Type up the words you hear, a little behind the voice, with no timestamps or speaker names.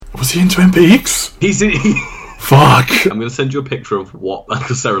Was he in Twin Peaks? He's in... Fuck. I'm going to send you a picture of what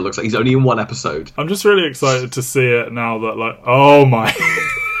Uncle Sarah looks like. He's only in one episode. I'm just really excited to see it now that, like, oh my.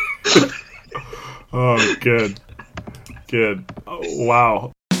 Oh, good. Good. Oh,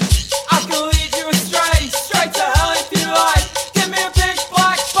 wow. I can lead you astray, straight to hell if you like. Give me a big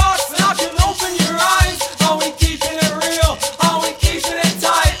black box and I can open your eyes. Are we keeping it real? Are we keeping it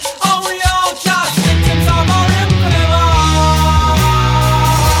tight? Are we all just victims of our infinite lives?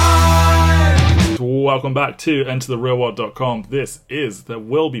 Welcome back to EnterTheRealWorld.com. This is There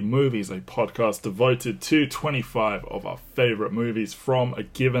Will Be Movies, a podcast devoted to 25 of our favourite movies from a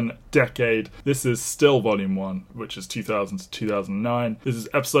given decade. This is still Volume 1, which is 2000 to 2009. This is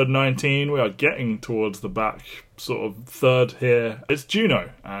episode 19. We are getting towards the back sort of third here. It's Juno,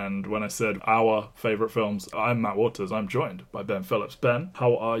 and when I said our favourite films, I'm Matt Waters. I'm joined by Ben Phillips. Ben,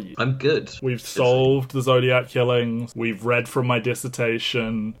 how are you? I'm good. We've solved the Zodiac killings. We've read from my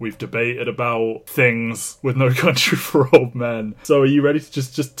dissertation. We've debated about things with No Country for Old Men. So are you ready to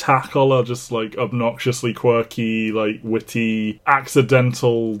just tackle a just like obnoxiously quirky, like witty,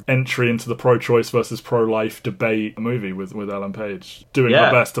 accidental entry into the pro-choice versus pro-life debate movie with Ellen Page? Doing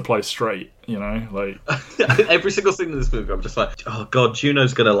her best to play straight. You know, like every single scene in this movie, I'm just like, oh god,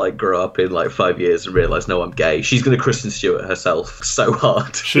 Juno's gonna like grow up in like 5 years and realise, no, I'm gay. She's gonna Kristen Stewart herself so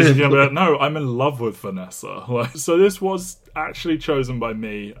hard. She's gonna be like, no, I'm in love with Vanessa. Like, so this was actually chosen by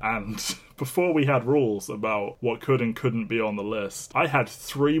me, and before we had rules about what could and couldn't be on the list, I had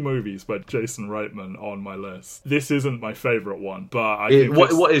 3 movies by Jason Reitman on my list. This isn't my favourite one, but I think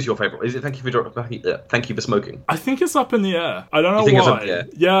what is your favourite? Is it Thank You for Smoking? I think it's up in the air. I don't know why.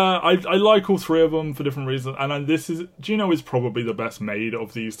 Yeah, I like all 3 of them for different reasons, and Juno is probably the best made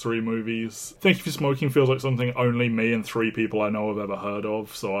of these 3 movies. Thank You for Smoking feels like something only me and 3 people I know have ever heard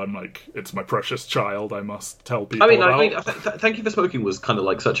of, so I'm like, it's my precious child, I must tell people about. Thank You for Smoking was kind of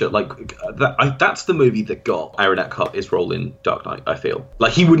like such a that's the movie that got Aaron Eckhart his role in Dark Knight. I feel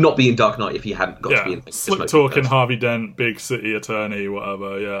like he would not be in Dark Knight if he hadn't got to be in. Slick talking Harvey Dent, big city attorney,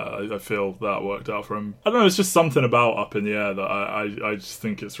 whatever. Yeah, I feel that worked out for him. I don't know. It's just something about Up in the Air that I just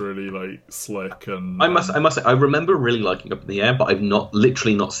think it's really like slick and. I must say I remember really liking Up in the Air, but I've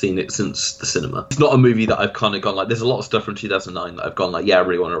literally not seen it since the cinema. It's not a movie that I've kind of gone like. There's a lot of stuff from 2009 that I've gone like, yeah, I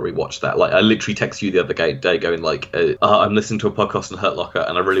really want to rewatch that. Like I literally texted you the other day going like, I'm listening to a podcast on Hurt Locker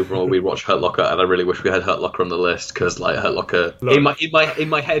and I really want to rewatch Hurt Locker and I really wish we had Hurt Locker on the list because like Hurt Locker in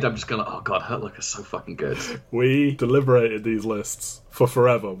my head I'm just going oh god, Hurt Locker's so fucking good. We deliberated these lists for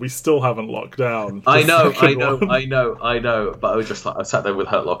forever. We still haven't locked down. I know. But I was just like, I sat there with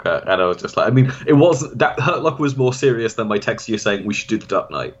Hurt Locker and I was just like, I mean, it wasn't that Hurt Locker was more serious than my text to you saying we should do the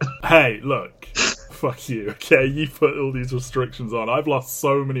Dark Knight. Hey, look. Fuck you, okay? You put all these restrictions on. I've lost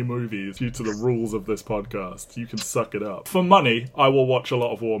so many movies due to the rules of this podcast. You can suck it up. For money, I will watch a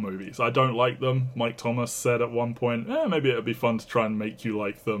lot of war movies. I don't like them. Mike Thomas said at one point, maybe it'd be fun to try and make you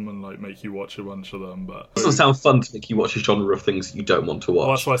like them and like make you watch a bunch of them, but... It doesn't sound fun to make you watch a genre of things you don't want to watch.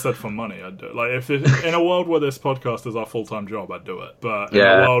 Well, that's why I said for money, I'd do it. Like, if in a world where this podcast is our full-time job, I'd do it. But in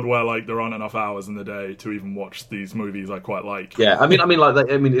a world where like there aren't enough hours in the day to even watch these movies I quite like. Yeah, I mean,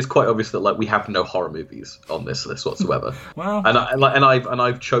 it's quite obvious that like we have no horror movies on this list whatsoever. Well,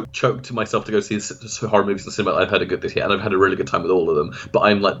 I've choked myself to go see horror movies in the cinema. I've had a good this year, and I've had a really good time with all of them. But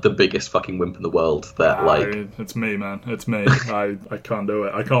I'm like the biggest fucking wimp in the world. It's me, man. It's me. I can't do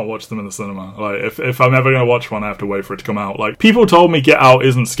it. I can't watch them in the cinema. Like if I'm ever gonna watch one, I have to wait for it to come out. Like people told me Get Out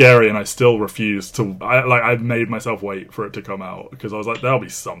isn't scary, and I still refuse to. I've made myself wait for it to come out because I was like, there'll be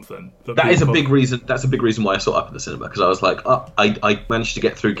something. That is a big reason. That's a big reason why I saw Up in the cinema because I was like, I managed to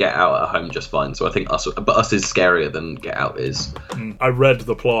get through Get Out at home just fine. So I think Us is scarier than Get Out is. I read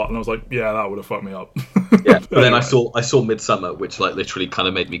the plot and I was like, yeah, that would have fucked me up. Yeah, but then I saw Midsommar, which like literally kind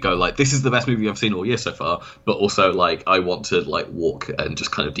of made me go like, this is the best movie I've seen all year so far. But also like, I want to like walk and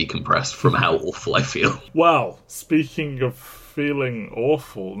just kind of decompress from how awful I feel. Well, speaking of feeling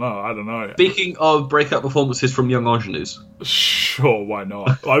awful, no, I don't know. Speaking of breakout performances from young ingenues. Sure, why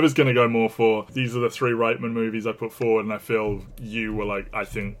not? I was going to go more for these are the 3 Reitman movies I put forward, and I feel you were like, I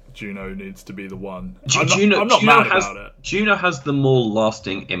think Juno needs to be the one. I'm not mad about it. Juno has the more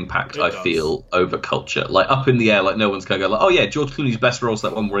lasting impact, I feel, over culture. Like, Up in the Air, like, no one's going to go like, oh yeah, George Clooney's best role's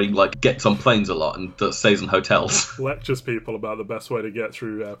that one where he, like, gets on planes a lot and stays in hotels. Lectures people about the best way to get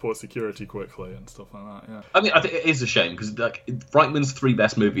through airport security quickly and stuff like that, yeah. I mean, I think it is a shame, because, like, Reitman's 3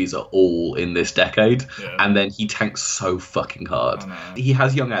 best movies are all in this decade, and then he tanks so fucking hard. He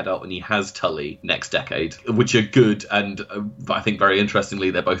has Young Adult and he has Tully next decade, which are good, and I think very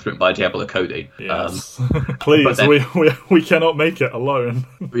interestingly, they're both both written by Diablo Cody. Yes. Please, then, we cannot make it alone.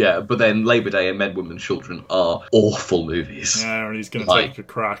 Yeah, but then Labour Day and Men, Women, Children are awful movies. Yeah, and he's going to take a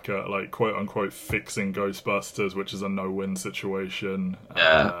crack at, like, quote unquote fixing Ghostbusters, which is a no-win situation.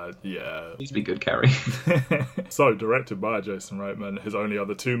 Yeah. Needs to be good, Carrie. So, directed by Jason Reitman, his only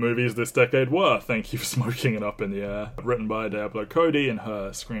other two movies this decade were Thank You for Smoking It Up in the Air, written by Diablo Cody in her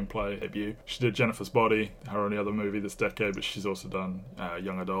screenplay debut. She did Jennifer's Body, her only other movie this decade, but she's also done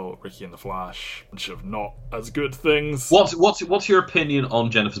Young Adult, Ricky and the Flash, which of not as good things. What's your opinion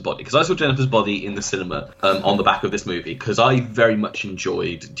on Jennifer's Body? Because I saw Jennifer's Body in the cinema on the back of this movie, because I very much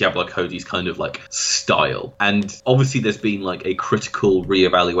enjoyed Diablo Cody's kind of like style. And obviously there's been like a critical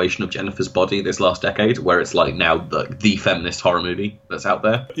reevaluation of Jennifer's Body this last decade, where it's like now the feminist horror movie that's out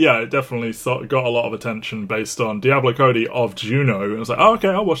there. Yeah, it definitely got a lot of attention based on Diablo Cody of Juno. And I was like, oh, okay,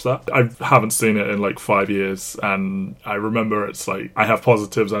 I'll watch that. I haven't seen it in like 5 years, and I remember it's like, I have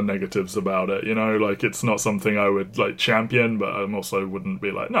positives and negatives about it, you know? Like, it's not something I would like champion, but I also wouldn't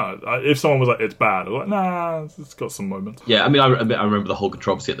be like, no. If someone was like, it's bad, I'm like, nah, it's got some moments. Yeah, I mean, I remember the whole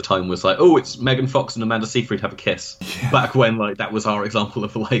controversy at the time was like, oh, it's Megan Fox and Amanda Seyfried have a kiss. Yeah. Back when like that was our example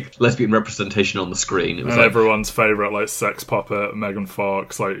of like lesbian representation on the screen. It was and like, everyone's favourite like sex puppet, Megan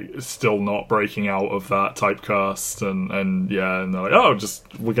Fox, like still not breaking out of that typecast, and they're like, oh,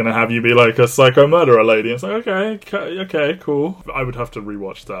 we're gonna have you be like a psycho murderer lady. And it's like, okay, cool. I would have to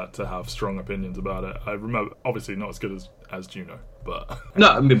rewatch that to have strong opinions about it. I remember, obviously not as good as Juno. But no,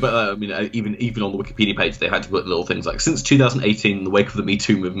 I mean, even on the Wikipedia page, they had to put little things like, since 2018, in the wake of the Me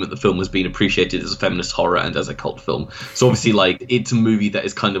Too movement, the film has been appreciated as a feminist horror and as a cult film. So obviously, like, it's a movie that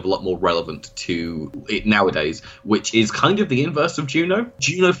is kind of a lot more relevant to it nowadays, which is kind of the inverse of Juno.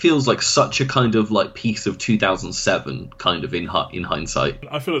 Juno feels like such a kind of like piece of 2007, kind of in hindsight.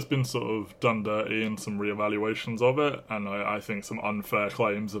 I feel it's been sort of done dirty in some reevaluations of it, and I think some unfair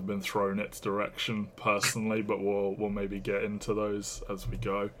claims have been thrown its direction personally, but we'll maybe get into those as we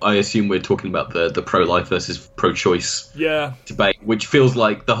go. I assume we're talking about the pro-life versus pro-choice debate, which feels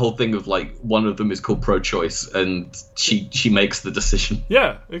like the whole thing of like one of them is called pro-choice and she makes the decision.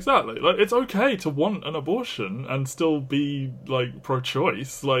 Yeah, exactly. Like, it's okay to want an abortion and still be like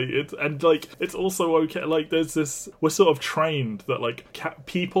pro-choice. Like, it's also okay. Like, there's this, we're sort of trained that like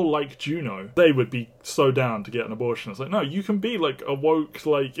people like Juno, they would be so down to get an abortion. It's like, no, you can be like a woke,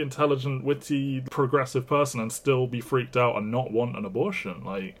 like intelligent, witty, progressive person and still be freaked out and not want an abortion.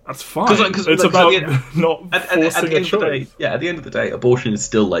 Like, that's fine. It's about not forcing a choice. At the end of the day, abortion is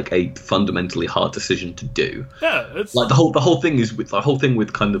still like a fundamentally hard decision to do. Yeah, it's like the whole thing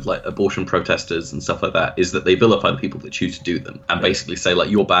with kind of like abortion protesters and stuff like that is that they vilify the people that choose to do them and basically say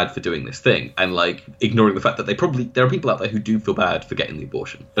like, you're bad for doing this thing, and like ignoring the fact that there are people out there who do feel bad for getting the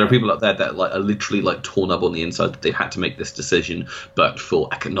abortion. There are people out there that like are literally like torn up on the inside that they've had to make this decision, but for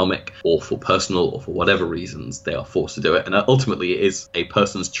economic or for personal or for whatever reasons they are forced to do it, and ultimately it is a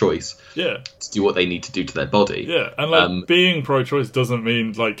person's choice to do what they need to do to their body. Yeah, and like being pro-choice doesn't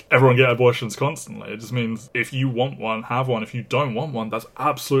mean like everyone get abortions constantly. It just means if you want one, have one. If you don't want one, that's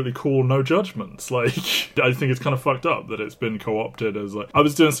absolutely cool, no judgments. Like, I think it's kind of fucked up that it's been co-opted as like, I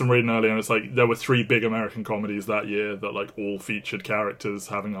was doing some reading earlier and it's like there were 3 big American comedies that year that like all featured characters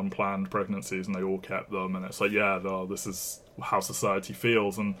having unplanned pregnancies and they all kept them, and it's like, this is how society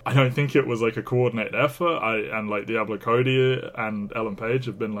feels. And I don't think it was like a coordinated effort. And like Diablo Cody and Ellen Page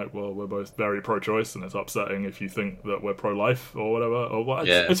have been like, well, we're both very pro-choice and it's upsetting if you think that we're pro-life or whatever. Or what?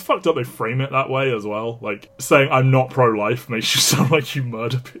 It's fucked up they frame it that way as well. Like, saying I'm not pro-life makes you sound like you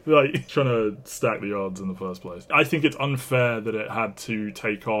murder people, like trying to stack the odds in the first place. I think it's unfair that it had to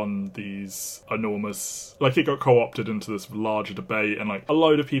take on these enormous, like, it got co-opted into this larger debate, and like a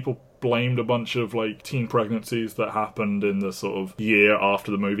load of people blamed a bunch of like teen pregnancies that happened in the sort of year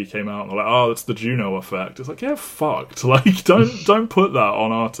after the movie came out, and they're like, oh, it's the Juno effect. It's like, yeah, fucked. Like, don't put that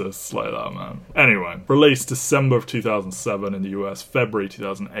on artists like that, man. Anyway, released December of 2007 in the US, February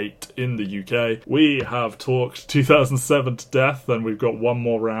 2008 in the UK. We have talked 2007 to death, and we've got one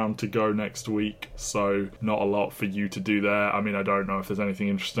more round to go next week, so not a lot for you to do there. I mean, I don't know if there's anything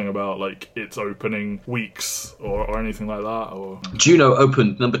interesting about like its opening weeks or anything like that. Or Juno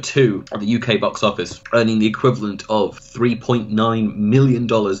opened number 2 at the UK box office, earning the equivalent of $3.9 million at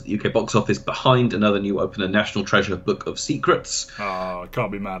the UK box office, behind another new opener, National Treasure Book of Secrets. I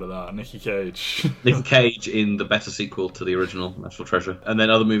can't be mad at that. Nicky Cage. Nicky Cage in the better sequel to the original National Treasure. And then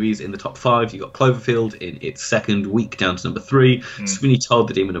other movies in the top 5, you got Cloverfield in its second week down to number 3, Sweeney Todd,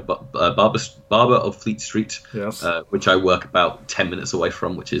 The Demon of Barber of Fleet Street, which I work about 10 minutes away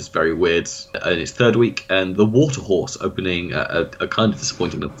from, which is very weird, in its third week, and The Water Horse opening a kind of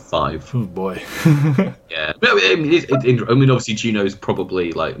disappointing number 5. 5. Oh boy. Yeah, I mean, obviously Juno's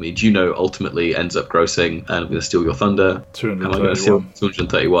probably like, I mean, Juno ultimately ends up grossing, and I'm going to steal your thunder. 231.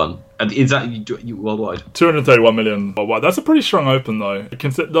 231. And is that you worldwide? 231 million worldwide. That's a pretty strong open, though.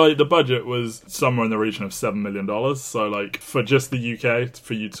 The budget was somewhere in the region of $7 million. So, like, for just the UK,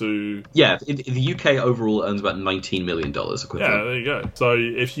 for you to... Yeah, the UK overall earns about $19 million equivalent. Yeah, there you go. So,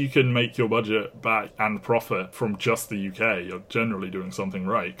 if you can make your budget back and profit from just the UK, you're generally doing something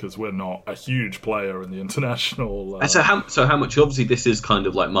right, because we're not a huge player in the international... So how much... Obviously, this is kind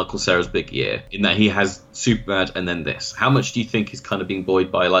of like Michael Cera's big year, in that he has Superbad and then this. How much do you think is kind of being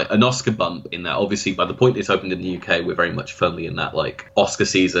buoyed by, like, an Oscar bump, in that obviously by the point it's opened in the UK, we're very much firmly in that like Oscar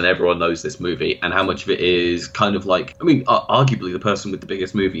season, everyone knows this movie, and how much of it is kind of like, I mean, arguably the person with the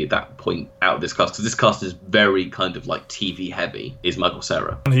biggest movie at that point out of this cast, because this cast is very kind of like TV heavy, is Michael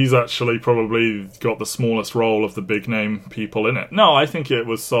Cera. And he's actually probably got the smallest role of the big name people in it. No, I think it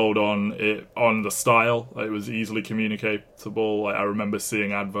was sold on the style. It was easily communicatable. Like, I remember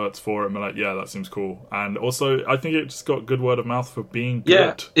seeing adverts for it and be like, yeah, that seems cool. And also, I think it just got good word of mouth for being good.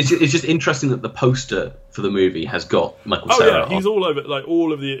 Yeah, it's just interesting that the poster for the movie has got Michael Cera. Oh yeah, he's all over. Like,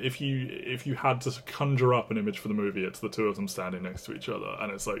 all of the, if you had to conjure up an image for the movie, it's the two of them standing next to each other,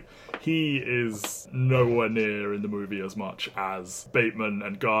 and it's like, he is nowhere near in the movie as much as Bateman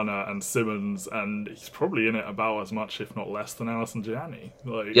and Garner and Simmons, and he's probably in it about as much, if not less, than Alison Janney.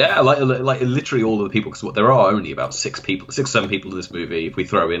 Like, yeah, like literally all of the people, because there are only about 7 people in this movie, if we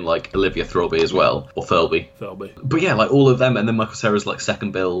throw in like Olivia Thirlby as well, or Thirlby. But yeah, like all of them, and then Michael Cera's like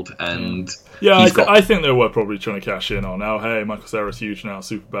second build, and yeah, I think they were probably trying to cash in on, oh hey, Michael Cera's huge now,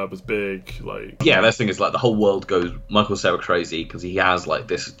 Superbad was big, like... Yeah, the thing is, like, the whole world goes Michael Cera crazy, because he has like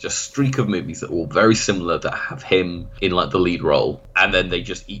this just streak of movies that are all very similar, that have him in like the lead role, and then they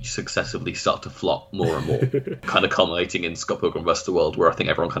just each successively start to flop more and more, kind of culminating in Scott Pilgrim vs. the World, where I think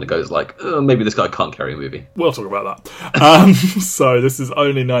everyone kind of goes like, oh, maybe this guy can't carry a movie. We'll talk about that. So this is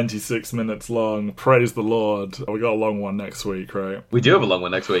only 96 minutes long. Praise the Lord. We got a long one next week, right? We do have a long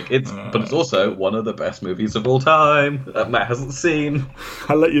one next week. But it's also one of the best movies of all time that Matt hasn't seen.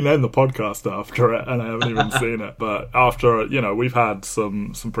 I'll let you name the podcast after it, and I haven't even seen it. But after, we've had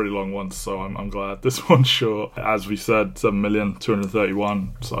some pretty long ones, so I'm glad. This one's short. As we said,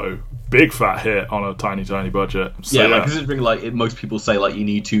 7,231,000, so big fat hit on a tiny budget. So, yeah, considering like most people say like you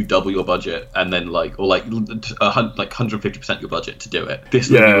need to double your budget and then like 150% your budget to do it. This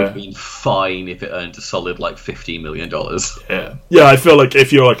movie would have been fine if it earned a solid like $15 million. Yeah, I feel like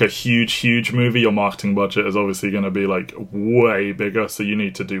if you're like a huge movie, your marketing budget is obviously going to be like way bigger, so you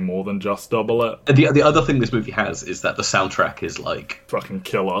need to do more than just double it. And the other thing this movie has is that the soundtrack is like fucking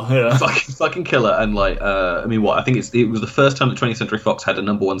killer. Yeah, fucking killer. And like I mean, I think it was the first time that 20th Century Fox had a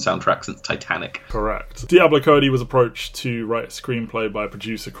 #1 soundtrack since Titanic. Correct. Diablo Cody was approached to write a screenplay by a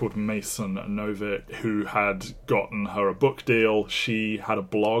producer called Mason Novick, who had gotten her a book deal. She had a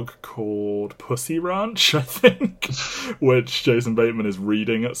blog called Pussy Ranch, I think, which Jason Bateman is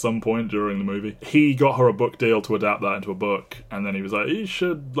reading at some point during the movie. He got her a book deal to adapt that into a book, and then he was like, you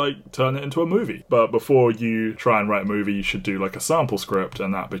should like turn it into a movie. But before you try and write a movie, you should do like a sample script,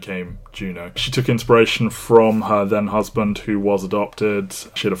 and that became Juno. She took inspiration from her then husband, who was adopted.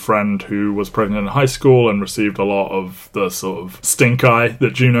 She had a friend who was pregnant in high school and received a lot of the sort of stink eye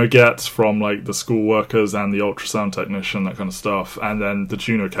that Juno gets from like the school workers and the ultrasound technician, that kind of stuff. And then the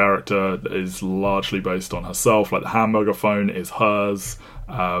Juno character is largely based on herself. Like the hamburger phone is hers.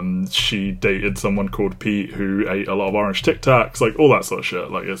 She dated someone called Pete who ate a lot of orange Tic Tacs, like all that sort of shit.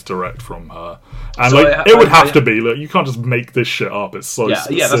 Like it's direct from her, and so it would have to be. Like you can't just make this shit up. It's so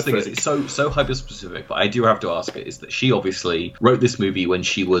specific. Yeah. That's the thing. It's so hyper specific. But I do have to ask it is that she obviously wrote this movie when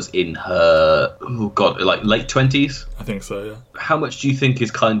she was in her like late 20s. I think so. Yeah. How much do you think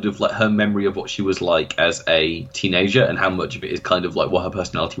is kind of like her memory of what she was like as a teenager, and how much of it is kind of like what her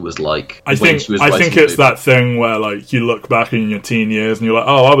personality was like? I think it's that thing where like you look back in your teen years and you're like,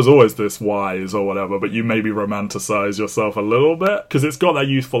 oh, I was always this wise or whatever, but you maybe romanticize yourself a little bit because it's got that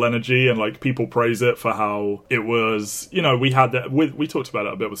youthful energy, and like people praise it for how it was. We had that. We talked about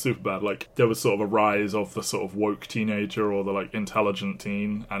it a bit with Superbad. Like there was sort of a rise of the sort of woke teenager or the like intelligent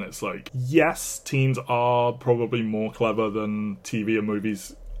teen, and it's like, yes, teens are probably more clever than TV and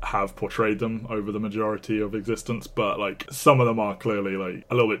movies have portrayed them over the majority of existence, but like some of them are clearly like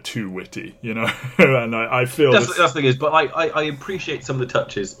a little bit too witty, and I feel that's the thing is, but I appreciate some of the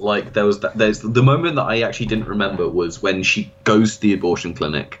touches. Like there's the moment that I actually didn't remember was when she goes to the abortion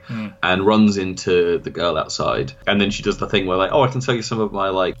clinic and runs into the girl outside, and then she does the thing where like, oh, I can tell you some of my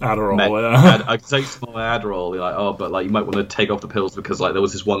like Adderall, I can tell you some of my Adderall. You're like, oh, but like you might want to take off the pills because like there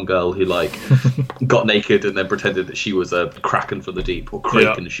was this one girl who like got naked and then pretended that she was a kraken from the deep or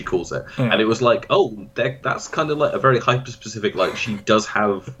kraken. as she calls it. Yeah. And it was like, oh, that's kind of like a very hyper-specific, like, she does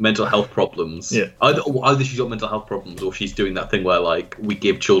have mental health problems. Yeah. Either she's got mental health problems or she's doing that thing where, like, we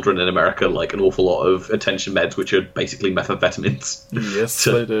give children in America, like, an awful lot of attention meds, which are basically methamphetamines. Yes,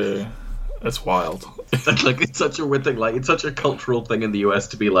 they do. It's wild. Like, it's such a weird thing. Like, it's such a cultural thing in the US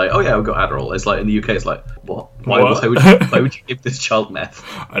to be like, oh yeah, we've got Adderall. It's like, in the UK, it's like, what? Why would you give this child meth?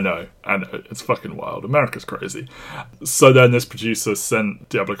 I know. It's fucking wild. America's crazy. So then this producer sent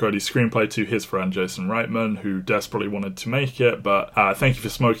Diablo Cody's screenplay to his friend Jason Reitman, who desperately wanted to make it, but Thank You for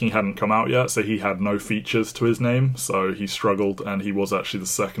Smoking hadn't come out yet, so he had no features to his name, so he struggled, and he was actually the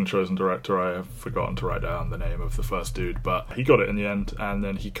second chosen director. I have forgotten to write down the name of the first dude, but he got it in the end, and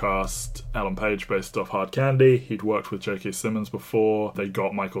then he cast Ellen Page based off Hard Candy. He'd worked with J.K. Simmons before. They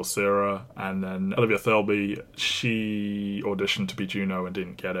got Michael Cera, and then Olivia Thirlby, she auditioned to be Juno and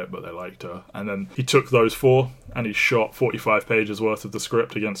didn't get it, but they liked her. And then he took those four and he shot 45 pages worth of the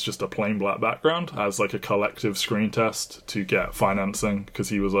script against just a plain black background as like a collective screen test to get financing, because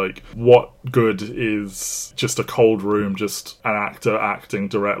he was like, what good is just a cold room, just an actor acting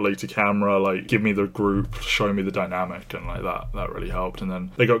directly to camera? Like, give me the group, show me the dynamic, and like that really helped. And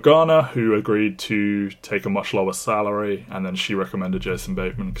then they got Garner, who agreed to take a much lower salary, and then she recommended Jason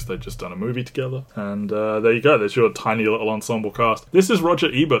Bateman because they'd just done a movie together. And there you go, there's your tiny little ensemble cast. This is Roger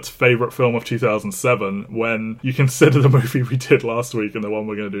Ebert's favourite film of 2007. When you consider the movie we did last week and the one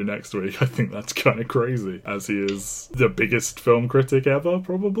we're going to do next week, I think that's kind of crazy, as he is the biggest film critic ever,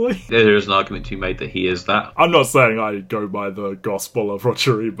 probably. There is an argument to be made that he is that. I'm not saying I go by the gospel of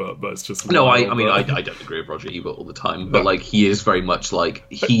Roger Ebert, but it's just... No, I don't agree with Roger Ebert all the time, but like, he is very much like,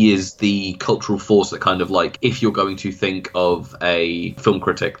 he is the cultural force that kind of like, if you're going to think of a film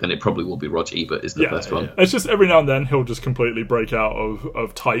critic, then it probably will be Roger Ebert is the first one. It's just every now and then he'll just completely break out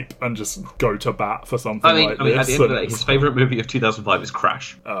of type and just go to bat for something I mean, this. At the end of the day, his favourite movie of 2005 is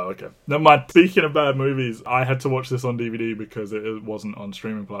Crash. Oh, okay. Never mind. Speaking of bad movies, I had to watch this on DVD because it wasn't on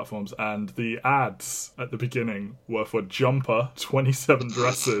streaming platforms, and the ads at the beginning were for Jumper, 27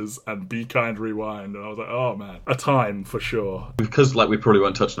 Dresses, and Be Kind Rewind, and I was like, oh man, a time for sure. Because like, we probably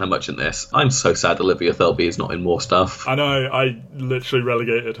won't touch on how much in this, I'm so sad Olivia Thirlby is not in more stuff. I know, I literally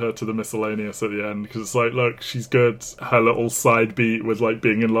relegated her to the miscellaneous at the end, because it's like, look, she's good. Her little side beat with like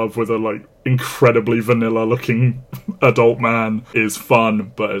being in love with a like incredibly vanilla looking adult man is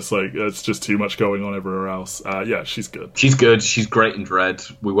fun, but it's like, it's just too much going on everywhere else. Yeah, she's good. She's good. She's great in Dread.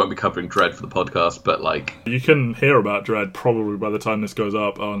 We won't be covering Dread for the podcast, but like, you can hear about Dread probably by the time this goes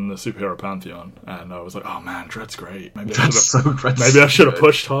up on the Superhero Pantheon, and I was like, oh man, Dread's great. Maybe I should have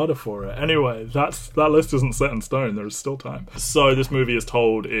pushed harder for it. Anyway, that list isn't set in stone. There's still time. So this movie is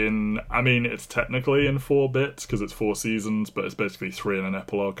told in, I mean, it's technically in 4 bits because it's 4 seasons, but it's basically 3 and an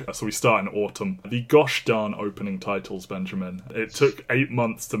epilogue. So we start in autumn. The gosh darn opening titles, Benjamin. It took 8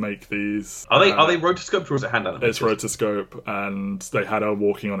 months to make these. Are they rotoscoped or is it hand animated? It's rotoscope, and they had her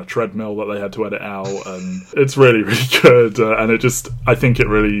walking on a treadmill that they had to edit out, and it's really, really good. And it just, I think it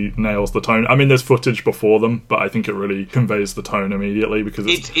really nails the tone. I mean, there's footage before them, but I think it really conveys the tone immediately because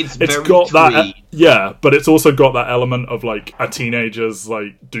it's very got twee. that. Yeah, but it's also got that element of like a teenager's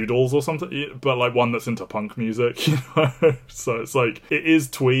like doodles or something, but like one that's into punk music, you know. So it's like, it is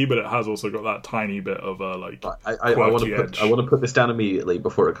twee, but it has also got that tiny bit of a like I want to put this down immediately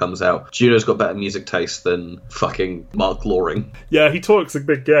before it comes out. Juno's got better music taste than fucking Mark Loring. Yeah, he talks a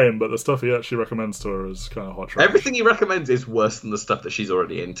big game, but the stuff he actually recommends to her is kind of hot trash. Everything he recommends is worse than the stuff that she's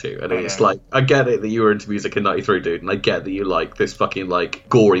already into, and it's like, I get it that you were into music in '93, dude, and I get that you like this fucking like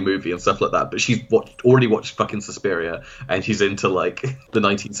gory movie and stuff like that, but she's already watched fucking Suspiria, and she's into like the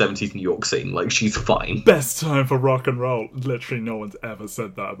 1970s New York scene. Like, she's fine. Best time for rock and roll. Literally no one's ever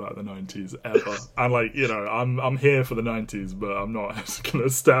said that about the 90s ever. And like, you know, I'm here for the 90s, but I'm not gonna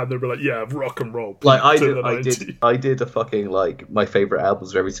stand there and be like, yeah, rock and roll. Like, I did a fucking like my favourite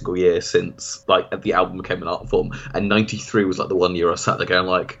albums of every single year since like the album became an art form, and '93 was like the one year I sat there going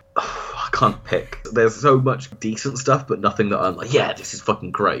like, I can't pick. There's so much decent stuff, but nothing that I'm like, yeah, this is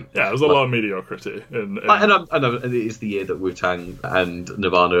fucking great. Yeah, there's a lot of mediocrity. And it is the year that Wu-Tang and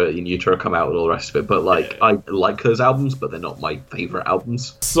Nirvana in Utero come out and all the rest of it, but like, I like those albums, but they're not my favourite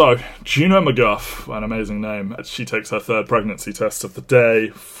albums. So, Juno McGuff, an amazing name, she takes her 3rd pregnancy test of the day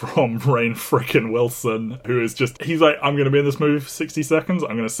from Rainn frickin' Wilson, who is just, he's like, I'm going to be in this movie for 60 seconds,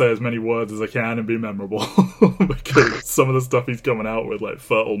 I'm going to say as many words as I can and be memorable. Because some of the stuff he's coming out with, like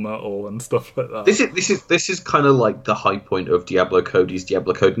Fertile Metal and and stuff like that. This is kind of like the high point of Diablo Cody's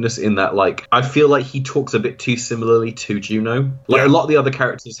Diablo Codiness, in that like I feel like he talks a bit too similarly to Juno. Like a lot of the other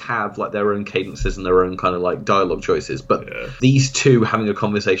characters have like their own cadences and their own kind of like dialogue choices, but these two having a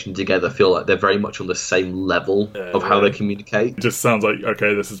conversation together feel like they're very much on the same level of how they communicate. It just sounds like,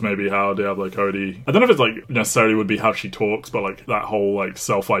 okay, this is maybe how Diablo Cody, I don't know if it's like necessarily would be how she talks, but like that whole like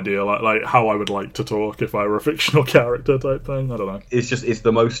self-idea, like how I would like to talk if I were a fictional character type thing. I don't know. It's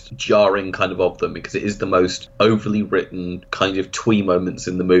the most jarring kind of them, because it is the most overly written kind of twee moments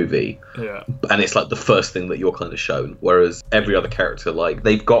in the movie. Yeah. And it's like the first thing that you're kind of shown, whereas every other character, like,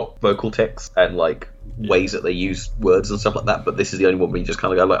 they've got vocal tics and like ways that they use words and stuff like that, but this is the only one where you just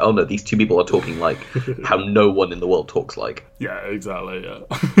kind of go like, oh no, these two people are talking like how no one in the world talks like. Yeah, exactly,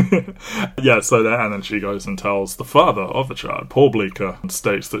 yeah. So then she goes and tells the father of the child, Paul Bleecker, and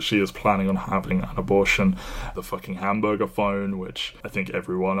states that she is planning on having an abortion. The fucking hamburger phone, which I think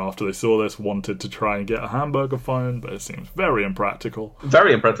everyone after they saw this wanted to try and get a hamburger phone, but it seems very impractical.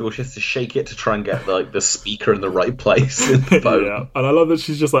 Very impractical. She has to shake it to try and get like the speaker in the right place in the phone. Yeah, and I love that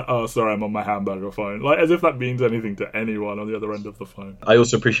she's just like, oh, sorry, I'm on my hamburger phone. Like, as if that means anything to anyone on the other end of the phone. I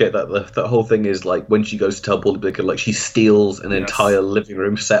also appreciate that the whole thing is like when she goes to tell Paul Bleecker, like she steals an entire living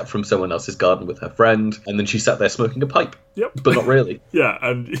room set from someone else's garden with her friend, and then she sat there smoking a pipe. Yep. But not really. Yeah,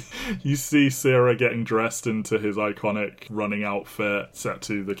 and you see Sarah getting dressed into his iconic running outfit set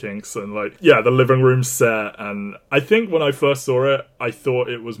to the Kinks, and like, yeah, the living room set, and I think when I first saw it, I thought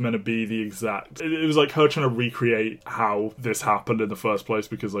it was meant to be the exact... It was like her trying to recreate how this happened in the first place,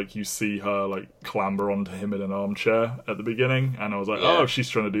 because like you see her like clamber onto him in an armchair at the beginning, and I was like, oh, she's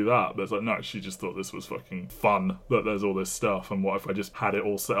trying to do that. But it's like, no, she just thought this was fucking fun, that there's all this stuff, and what if I just had it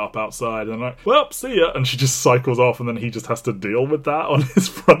all set up outside, and I'm like, well, see ya, and she just cycles off, and then he just has to deal with that on his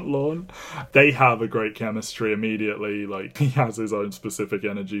front lawn. They have a great chemistry immediately. Like, he has his own specific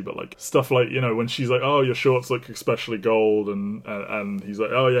energy, but like stuff like, you know, when she's like, oh, your shorts look especially gold, and he's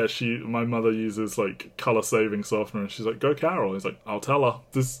like, oh yeah, my mother uses like color saving softener, and she's like, go Carol. He's like, I'll tell her.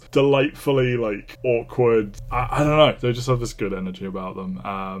 This delightfully like awkward, I don't know, they just have this good energy about them.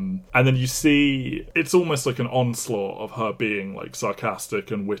 And then you see it's almost like an onslaught of her being like sarcastic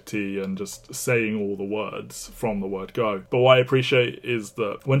and witty and just saying all the words from the word go. But what I appreciate is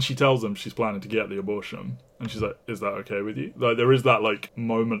that when she tells him she's planning to get the abortion, and she's like, is that okay with you? Like, there is that like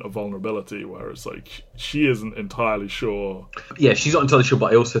moment of vulnerability where it's like she isn't entirely sure. Yeah, she's not entirely sure,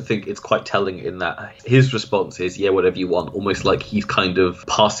 but I also think it's quite telling in that his response is, yeah, whatever you want, almost like he's kind of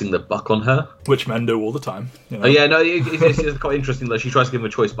passing the buck on her. Which men do all the time. You know? Oh, yeah, no, it's quite interesting that she tries to give him a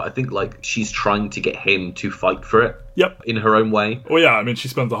choice, but I think like she's trying to get him to fight for it. Yep. In her own way. Well, yeah, I mean, she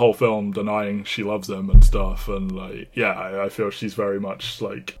spends the whole film denying she loves him and stuff, and like, yeah, I feel she's very much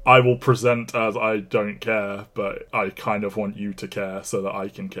like, I will present as I don't care, but I kind of want you to care so that I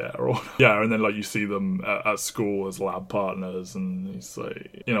can care. Or yeah, and then like you see them at school as lab partners, and he's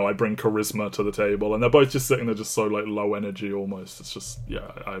like, you know, I bring charisma to the table, and they're both just sitting there just so like low energy almost. It's just, yeah,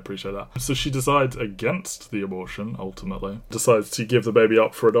 I appreciate that. So she decides against the abortion, ultimately. Decides to give the baby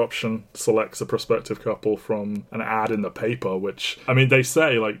up for adoption, selects a prospective couple from an ad in the paper, which, I mean, they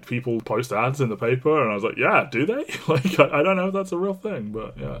say like people post ads in the paper, and I was like, yeah, do they? Like, I don't know if that's a real thing,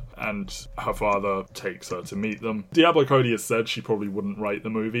 but yeah. And her father takes her to meet them. Diablo Cody has said she probably wouldn't write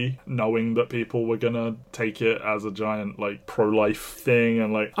the movie knowing that people were gonna take it as a giant like pro-life thing,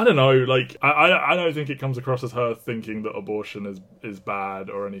 and like, I don't know, like I don't think it comes across as her thinking that abortion is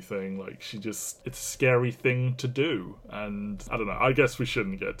bad or anything. Like, she just, it's a scary thing to do, and I don't know, I guess we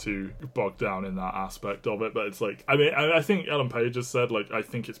shouldn't get too bogged down in that aspect of it, but it's like, I mean, I think Ellen Page has said, like, I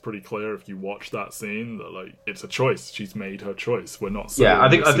think it's pretty clear if you watch that scene that, like, it's a choice. She's made her choice. We're not saying I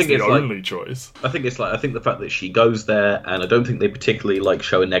think it's the only like, choice. I think the fact that she goes there, and I don't think they particularly, like,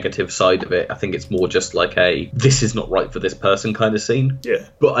 show a negative side of it. I think it's more just like this is not right for this person kind of scene. Yeah.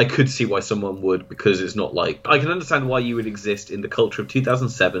 But I could see why someone would, because it's not like, I can understand why you would exist in the culture of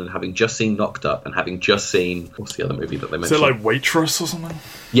 2007, having just seen Knocked Up and having just seen, what's the other movie that they mentioned? Is it like Waitress or something?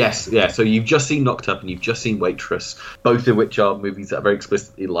 Yes, yeah. So you've just seen Knocked Up and you've just seen Waitress, both of which are movies that are very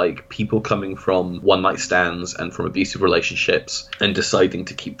explicitly like people coming from one-night stands and from abusive relationships and deciding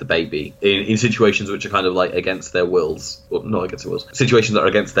to keep the baby in situations which are kind of like against their wills, or not against their wills, situations that are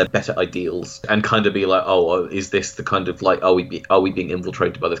against their better ideals, and kind of be like, oh, is this the kind of like, are we being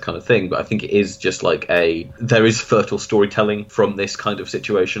infiltrated by this kind of thing? But I think it is just like there is fertile storytelling from this kind of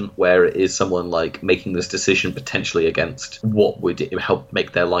situation where it is someone like making this decision potentially against what would help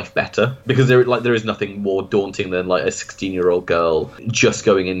make their life better, because there is nothing more daunting than like a 16-year-old girl just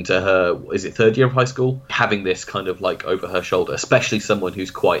going into her, is it third year of high school, having this kind of like over her shoulder, especially someone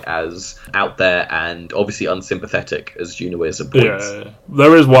who's quite as out there and obviously unsympathetic as Juno is at points. Yeah.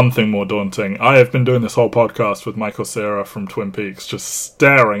 There is one thing more daunting. I have been doing this whole podcast with Michael Cera from Twin Peaks just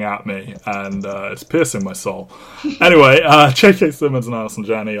staring at me, and it's piercing my soul. Anyway, J.K. Simmons and Alison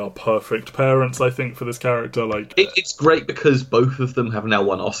Janney are perfect parents, I think, for this character. Like, it's great because both of them have now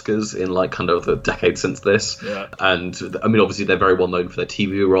won Oscars in like kind of the decade since this. Yeah. And I mean, obviously they're very well known for their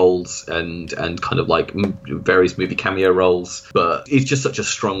TV roles and kind of like various movie cameo roles, but it's just such a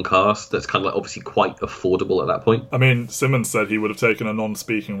strong cast that's kind of like obviously quite affordable at that point. I mean, Simmons said he would have taken a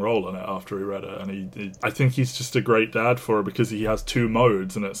non-speaking role in it after he read it, and I think he's just a great dad for her because he has two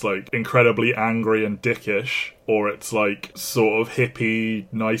modes, and it's like incredibly angry and dickish, or it's like sort of hippie,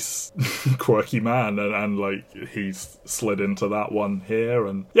 nice, quirky man, and like he's slid into that one here.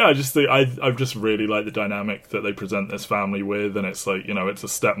 And yeah, I just think I've just really liked the dynamic that they present this family with, and it's like, you know, it's a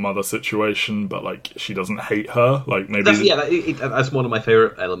stepmother situation, but like she doesn't hate her. Like maybe that's one of my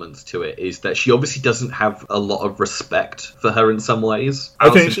favorite elements to it, is that she obviously doesn't have a lot of respect for her in some ways. I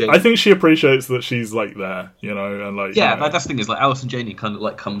think she appreciates that she's like there, you know, and like that's the thing is like Alison Janney kind of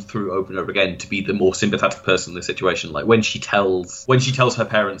like comes through over and over again to be the more sympathetic person in this situation. Like when she tells her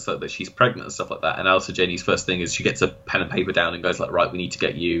parents that she's pregnant and stuff like that, and Alison Janney's first thing is she gets a pen and paper down and goes like, right, we need to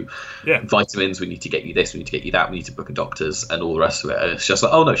get you vitamins, we need to get you this, we need to get you that, we need to book a doctor's and all the rest of it. And it's just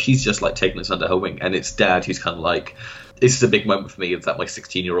like, oh no, she's just like taking this under her wing, and it's Dad who's kind of like, this is a big moment for me, is that my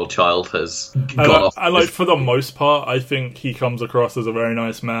 16-year-old child has gone off. And like for the most part, I think he comes across as a very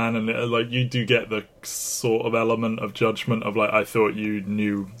nice man, and like you do get the sort of element of judgment of like, I thought you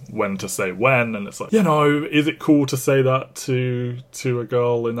knew when to say when, and it's like, you know, is it cool to say that to a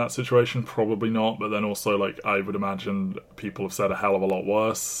girl in that situation? Probably not, but then also like I would imagine people have said a hell of a lot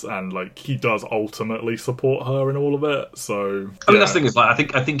worse, and like he does ultimately support her in all of it. So I mean, that's the thing is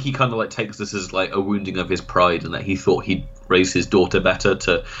like I think he kind of like takes this as like a wounding of his pride, and that he thought he'd raise his daughter better,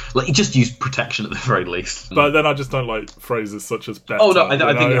 to like he just used protection at the very least. But then I just don't like phrases such as better. Oh no,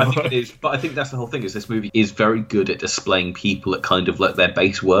 I think it is. But I think that's the whole thing, is this movie is very good at displaying people at kind of like their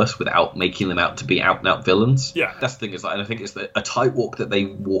base worst without making them out to be out and out villains. Yeah, that's the thing is like, and I think it's a tightrope that they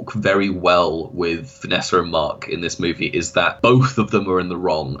walk very well with Vanessa and Mark in this movie, is that both of them are in the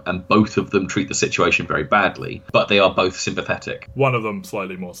wrong and both of them treat the situation very badly, but they are both sympathetic. One of them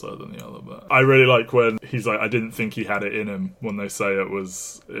slightly more so than the other, but I really like when he's like, I didn't think he had it in him, when they say it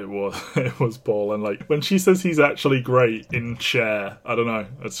was Paul, and like when she says he's actually great in Cher, I don't know,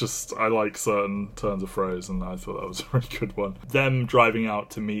 it's just, I like certain turns of phrase, and I thought that was a really good one. Them driving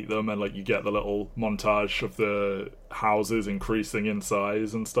out to meet them, and like you get the little montage of the houses increasing in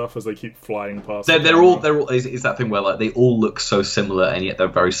size and stuff as they keep flying past. They're all is that thing where like they all look so similar and yet they're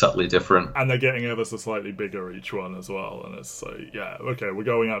very subtly different, and they're getting ever so slightly bigger each one as well, and it's like, yeah, okay, we're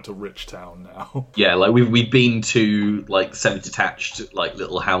going out to Rich Town now. Yeah, like we've been to like semi-detached like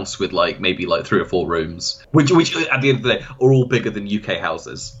little house with like maybe like 3 or 4 rooms, which at the end of the day are all bigger than UK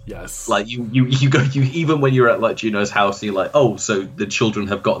houses. Yes, like you even when you're at like Juno's house, you're like, oh, so the children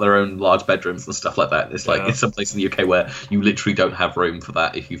have got their own large bedrooms and stuff like that. It's like it's someplace in the UK where you literally don't have room for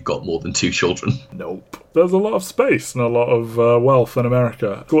that if you've got more than 2 children. Nope. There's a lot of space and a lot of wealth in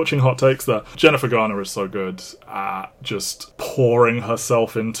America. Watching hot takes there. Jennifer Garner is so good at just pouring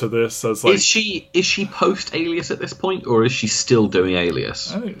herself into this as like... Is she post Alias at this point, or is she still doing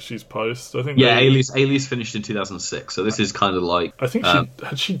Alias? I think she's post. I think Alias finished in 2006, so this is kind of like... I think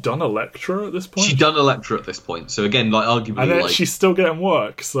had she done Elektra at this point? She'd done Elektra at this point, so again, like arguably... And then like, she's still getting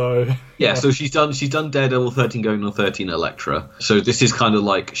work, so... Yeah, so she's done Daredevil 13 going on 13 Elektra. So this is kind of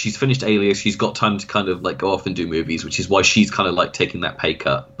like, she's finished Alias, she's got time to kind of like go off and do movies, which is why she's kind of like taking that pay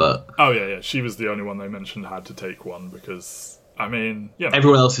cut, but... Oh yeah, she was the only one they mentioned had to take one, because... I mean, yeah.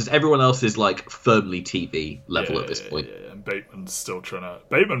 Everyone else is like firmly TV level at this point. Yeah, and Bateman's still trying to...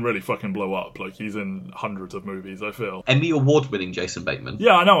 Bateman really fucking blew up. Like, he's in hundreds of movies, I feel. Emmy award-winning Jason Bateman.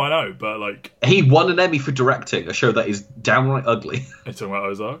 Yeah, I know, but like... He won an Emmy for directing a show that is downright ugly. Are you talking about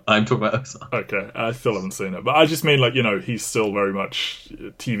Ozark? I'm talking about Ozark. Okay, I still haven't seen it. But I just mean, like, you know, he's still very much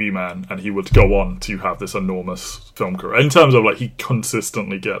a TV man, and he would go on to have this enormous film career. In terms of, like, he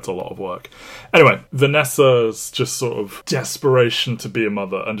consistently gets a lot of work. Anyway, Vanessa's just sort of desperation to be a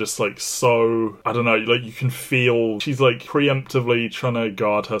mother, and just like, so I don't know, like you can feel she's like preemptively trying to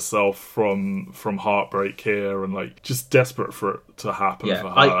guard herself from heartbreak here, and like just desperate for it to happen for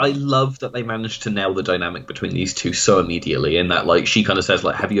her. I love that they managed to nail the dynamic between these two so immediately, in that like she kind of says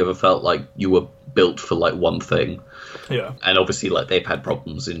like, have you ever felt like you were built for like one thing. Yeah. And obviously, like, they've had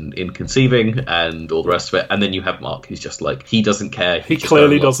problems in conceiving and all the rest of it. And then you have Mark, who's just like, he doesn't care. He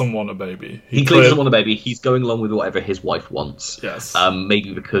clearly doesn't want a baby. He clearly doesn't want a baby. He's going along with whatever his wife wants. Yes.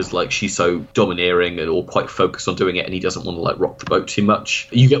 Maybe because, like, she's so domineering and all quite focused on doing it, and he doesn't want to, like, rock the boat too much.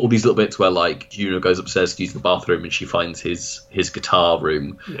 You get all these little bits where, like, Juno goes upstairs to use the bathroom and she finds his guitar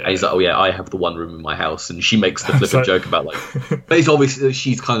room. Yeah. And he's like, oh, yeah, I have the one room in my house. And she makes the flippant joke about, like, but it's obviously,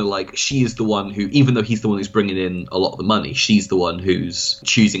 she's kind of like, she is the one who, even though he's the one who's bringing in a lot of the money, she's the one who's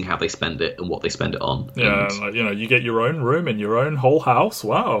choosing how they spend it and what they spend it on. Yeah, and like, you know, you get your own room in your own whole house.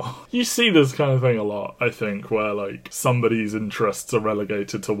 Wow. You see this kind of thing a lot, I think, where like somebody's interests are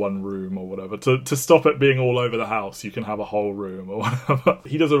relegated to one room or whatever. To stop it being all over the house, you can have a whole room or whatever.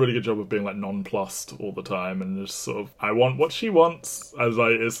 He does a really good job of being like nonplussed all the time and just sort of, I want what she wants. As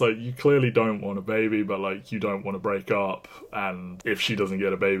like, it's like, you clearly don't want a baby, but like, you don't want to break up. And if she doesn't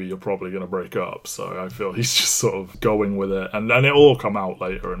get a baby, you're probably going to break up. So I feel he's just sort of going with it. And it will come out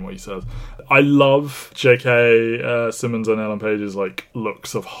later in what he says. I love J.K. Simmons and Ellen Page's like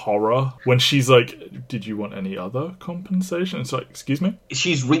looks of horror when she's like, "Did you want any other compensation?" It's like, "Excuse me."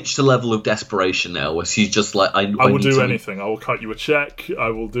 She's reached a level of desperation now where she's just like, "I will do anything. I will cut you a check. I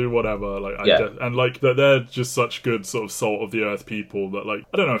will do whatever." Like, and like that, they're just such good sort of salt of the earth people that like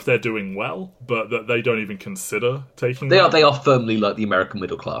I don't know if they're doing well, but that they don't even consider taking. They are firmly like the American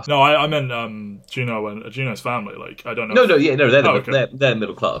middle class. No, I meant Juno and Juno's family. Like I don't know. They're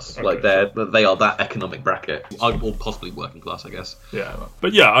middle class. Okay. Like they are that economic bracket, or possibly working class, I guess. Yeah,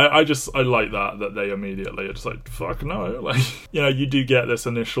 but yeah, I like that they immediately are just like, fuck no. Like, you know, you do get this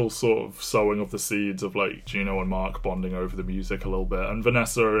initial sort of sowing of the seeds of like Juno and Mark bonding over the music a little bit, and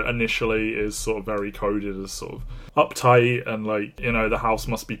Vanessa initially is sort of very coded as sort of uptight and like, you know, the house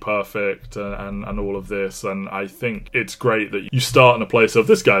must be perfect and all of this. And I think it's great that you start in a place of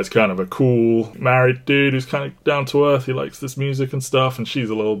this guy's kind of a cool married dude who's kind of down to earth, he likes this music and stuff, and she's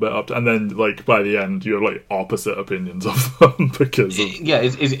a little bit up to, and then like by the end you have like opposite opinions of them because of... Yeah,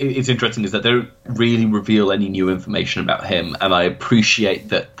 it's interesting is that they don't really reveal any new information about him, and I appreciate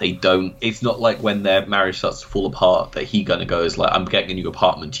that they don't. It's not like when their marriage starts to fall apart that he gonna goes like, I'm getting a new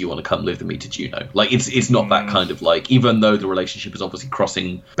apartment, do you want to come live with me to Juno? Like it's not that kind of like, even though the relationship is obviously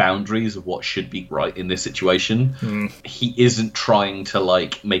crossing boundaries of what should be right in this situation, he isn't trying to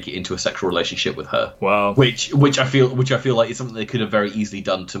like make it into a sexual relationship with her. Wow. Which I feel like is something they could have very easily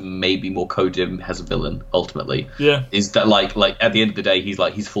done to maybe more code him as a villain ultimately. Yeah. Is that like at the end of the day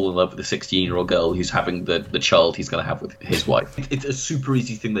he's fallen in love with a 16-year-old girl who's having the child he's going to have with his wife. It's a super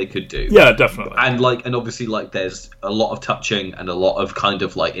easy thing they could do. Yeah, definitely. And obviously like there's a lot of touching and a lot of kind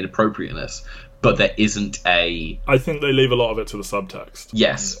of like inappropriateness, but there isn't a... I think they leave a lot of it to the subtext.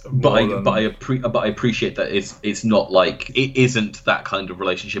 Yes, but I appreciate that it's not like... It isn't that kind of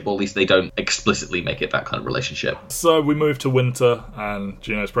relationship, or at least they don't explicitly make it that kind of relationship. So we move to winter, and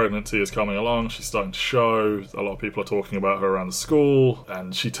Juno's pregnancy is coming along. She's starting to show. A lot of people are talking about her around the school,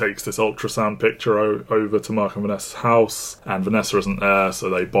 and she takes this ultrasound picture over to Mark and Vanessa's house, and Vanessa isn't there,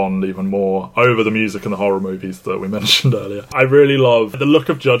 so they bond even more over the music and the horror movies that we mentioned earlier. I really love the look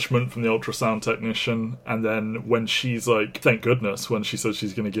of judgment from the ultrasound technician, and then when she's like, thank goodness, when she says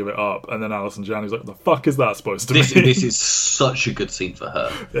she's going to give it up, and then Alison Janney's like, what the fuck is that supposed to mean? This is such a good scene for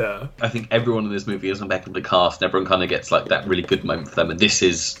her. Yeah. I think everyone in this movie is impeccably cast, and everyone kind of gets like that really good moment for them, and this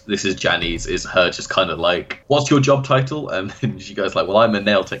is Janney's, is her just kind of like, what's your job title? And then she goes like, well, I'm a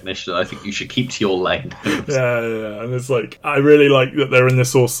nail technician, I think you should keep to your lane. yeah, and it's like, I really like that they're in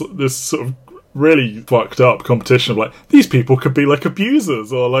this sort of really fucked up competition of like, these people could be like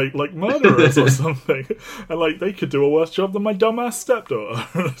abusers or like murderers or something, and like they could do a worse job than my dumbass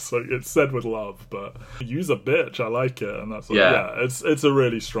stepdaughter. So it's said with love, but use a bitch, I like it. And that's like, it's a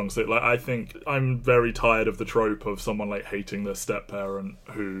really strong scene. Like, I think I'm very tired of the trope of someone like hating their step parent,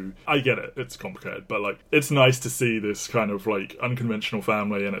 who, I get it, it's complicated, but like it's nice to see this kind of like unconventional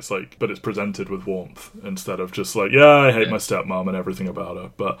family, and it's like, but it's presented with warmth instead of just like, I hate my stepmom and everything about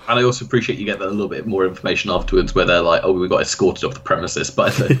her. But and I also appreciate you get a little bit more information afterwards where they're like, oh, we got escorted off the premises by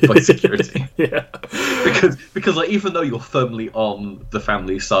security. Yeah, because like, even though you're firmly on the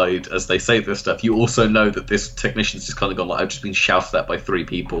family side as they say this stuff, you also know that this technician's just kind of gone like, I've just been shouted at by 3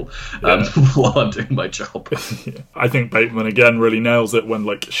 people while I'm doing my job. I think Bateman again really nails it when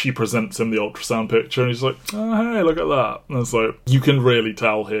like she presents him the ultrasound picture and he's like, oh hey, look at that. And it's like, you can really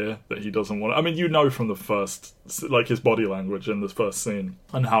tell here that he doesn't want it. I mean, you know from the first, like his body language in the first scene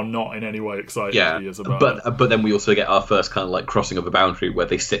and how not in any way excited Yeah, he is about it. but then we also get our first kind of like crossing of a boundary where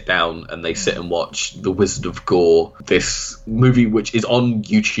they sit down and they sit and watch The Wizard of Gore, this movie which is on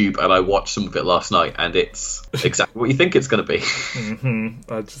YouTube, and I watched some of it last night, and it's exactly what you think it's going to be.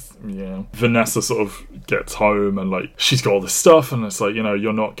 Vanessa sort of gets home and like she's got all this stuff, and it's like, you know,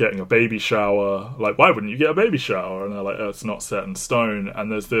 you're not getting a baby shower. Like, why wouldn't you get a baby shower? And they're like, oh, it's not set in stone.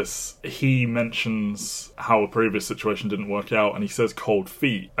 And there's this, he mentions how a previous situation didn't work out, and he says cold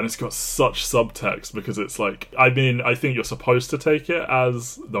feet, and it's got such subtext because it's like, I mean, I think you're supposed to take it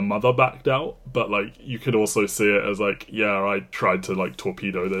as the mother backed out, but like you could also see it as like, yeah, I tried to like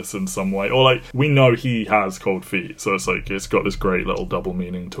torpedo this in some way, or like we know he has cold feet, so it's like it's got this great little double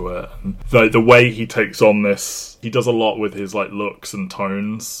meaning to it. And the way he takes on this, he does a lot with his like looks and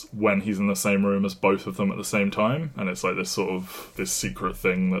tones when he's in the same room as both of them at the same time, and it's like this sort of this secret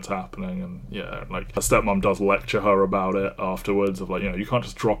thing that's happening. And yeah, like her stepmom does lecture her about it afterwards, of like, you know, you can't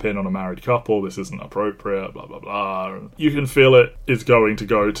just drop in on a married couple, this isn't appropriate, blah blah blah. And you can feel it is going to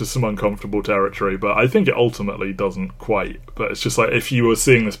go to some uncomfortable territory, but I think it ultimately doesn't quite. But it's just like, if you were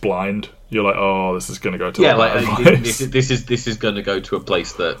seeing this blind, you're like, oh, this is going to go to a bad place. This is going to go to a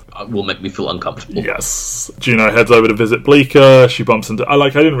place that will make me feel uncomfortable. Yes. Juno heads over to visit Bleecker. She bumps into... I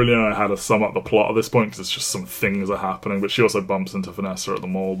didn't really know how to sum up the plot at this point, because it's just some things are happening, but she also bumps into Vanessa at the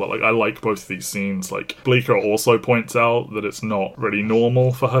mall. But like, I like both these scenes. Like, Bleecker also points out that it's not really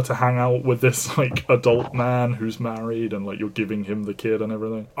normal for her to hang out with this like adult man who's married, and like you're giving him the kid and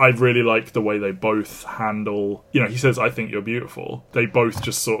everything. I really like the way they both handle... You know, he says, I think you're beautiful. They both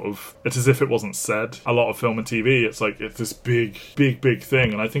just sort of... It's as if it wasn't said. A lot of film and TV, it's like, it's this big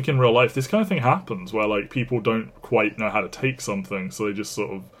thing, and I think in real life this kind of thing happens where like people don't quite know how to take something, so they just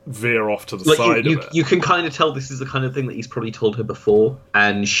sort of veer off to the side of it. You can kind of tell this is the kind of thing that he's probably told her before,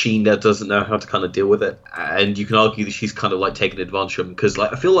 and she doesn't know how to kind of deal with it, and you can argue that she's kind of like taking advantage of him, because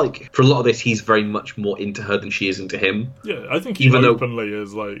like I feel like for a lot of this he's very much more into her than she is into him. Yeah, I think he openly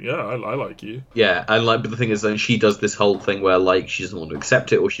is like, yeah, I like you. Yeah, and like, but the thing is then she does this whole thing where like she doesn't want to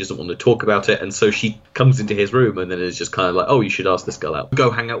accept it, or she doesn't want to talk about it, and so she comes into his room and then is just kind of like, oh, you should ask this girl out. Go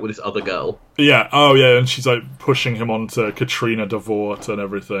hang out with this other girl. Yeah, oh yeah, and she's like pushing him onto Katrina DeVort and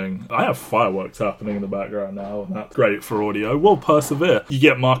everything. I have fireworks happening in the background now, and that's great for audio. We'll persevere. You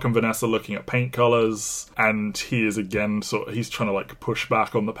get Mark and Vanessa looking at paint colours, and he is again he's trying to like push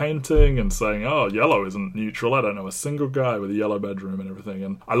back on the painting and saying, oh, yellow isn't neutral. I don't know a single guy with a yellow bedroom and everything.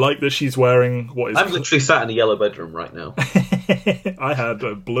 And I like that she's wearing what is... I'm literally sat in a yellow bedroom right now. I had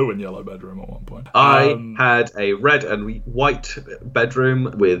a blue and yellow bedroom at one point. I had a red and white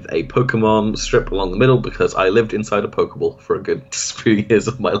bedroom with a Pokemon strip along the middle because I lived inside a Pokeball for a good few years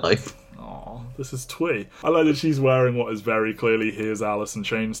of my life. This is twee. I like that she's wearing what is very clearly his Alice in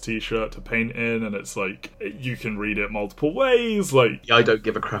Chains t-shirt to paint in, and it's like, you can read it multiple ways. Like, I don't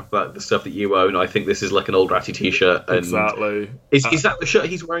give a crap about the stuff that you own. I think this is like an old ratty t-shirt. And exactly. Is that the shirt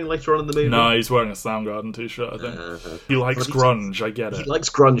he's wearing later on in the movie? No, he's wearing a Soundgarden t-shirt, I think. He likes grunge, I get it. He likes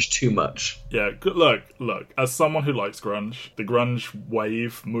grunge too much. Yeah, look, as someone who likes grunge, the grunge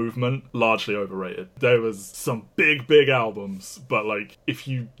wave movement, largely overrated. There was some big albums, but like, if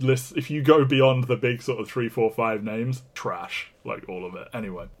you go beyond the big sort of 3, 4, 5 names, trash. Like, all of it.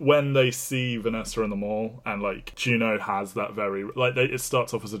 Anyway, when they see Vanessa in the mall, and like Juno has that very like, it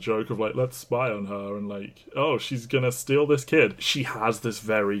starts off as a joke of like, let's spy on her, and like, oh, she's gonna steal this kid. She has this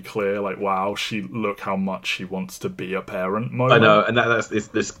very clear like, wow, look how much she wants to be a parent moment. I know, and that's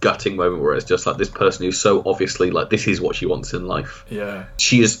this gutting moment where it's just like this person who's so obviously like, this is what she wants in life. Yeah,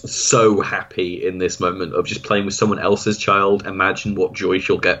 she is so happy in this moment of just playing with someone else's child. Imagine what joy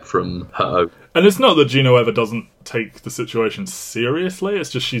she'll get from her own. And it's not that Juno ever doesn't take the situation seriously, it's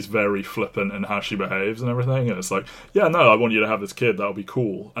just she's very flippant in how she behaves and everything, and it's like, yeah, no, I want you to have this kid, that'll be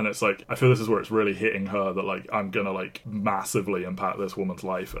cool. And it's like, I feel this is where it's really hitting her that like, I'm gonna like massively impact this woman's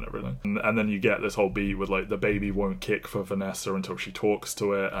life and everything. And then you get this whole beat with like, the baby won't kick for Vanessa until she talks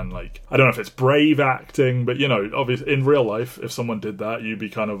to it, and like, I don't know if it's brave acting, but you know, obviously in real life, if someone did that, you'd be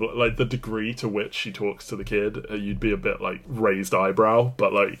kind of like, the degree to which she talks to the kid, you'd be a bit like raised eyebrow,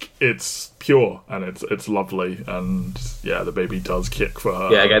 but like, it's pure and it's lovely. And yeah, the baby does kick for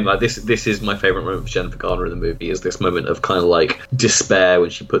her. Yeah, again, like this is my favourite moment for Jennifer Garner in the movie, is this moment of kind of like despair when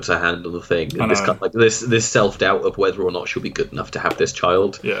she puts her hand on the thing, and this kind of like this self-doubt of whether or not she'll be good enough to have this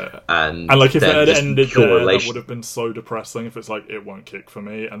child. Yeah, and like if it had ended there, that would have been so depressing. If it's like, it won't kick for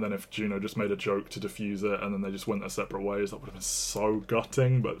me, and then if Juno just made a joke to diffuse it, and then they just went their separate ways, that would have been so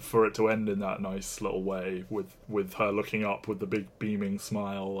gutting. But for it to end in that nice little way with her looking up with the big beaming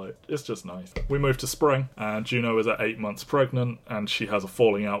smile, like, it's just nice. We move to spring, and Juno Juno is at 8 months pregnant, and she has a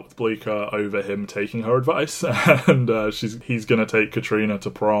falling out with Bleecker over him taking her advice, and he's going to take Katrina to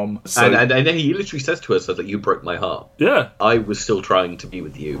prom. So, and then he literally says to her, so that you broke my heart. Yeah. I was still trying to be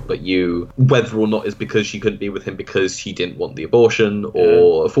with you, but you, whether or not it's because she couldn't be with him because she didn't want the abortion,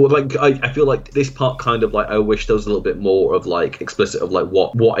 or for like, I feel like this part kind of like, I wish there was a little bit more of like explicit of like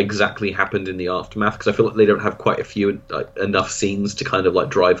what exactly happened in the aftermath, because I feel like they don't have quite a few enough scenes to kind of like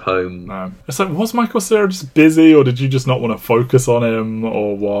drive home. It's like, was Michael Cera just busy, or did you just not want to focus on him,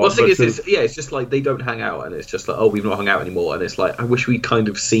 or what? Well, the thing is, it's just like they don't hang out, and it's just like, oh, we've not hung out anymore, and it's like, I wish we'd kind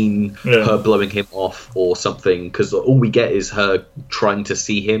of seen her blowing him off or something, because all we get is her trying to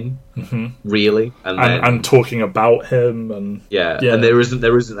see him, really, and talking about him, and and there isn't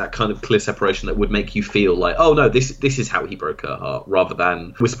that kind of clear separation that would make you feel like, oh no, this is how he broke her heart, rather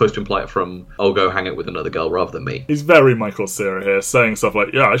than we're supposed to imply it from, oh, go hang out with another girl, rather than me. He's very Michael Cera here, saying stuff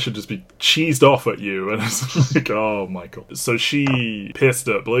like, yeah, I should just be cheesed off at you, and it's like, oh, Michael. So she, pissed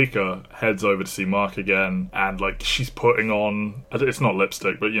at Bleecker, heads over to see Mark again, and like she's putting on, it's not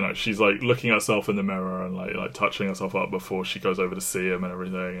lipstick, but you know, she's like looking at herself in the mirror and like touching herself up before she goes over to see him and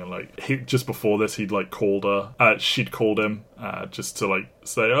everything, and like just before this he'd like called her, she'd called him just to like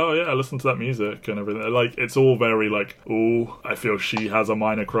say, oh yeah, listen to that music and everything. Like, it's all very like, oh, I feel she has a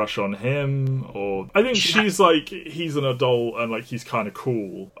minor crush on him, or I think she's like, he's an adult and like he's kind of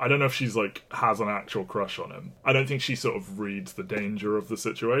cool. I don't know if she's like has an actual crush on him. I don't think she sort of reads the danger of the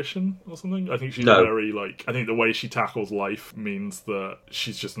situation or something. I think she's very like, I think the way she tackles life means that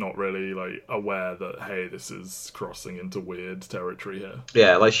she's just not really like aware that, hey, this is crossing into weird territory here.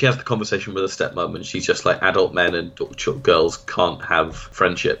 Yeah, like she has the conversation with her stepmom and she's just like, adult men and girls can't have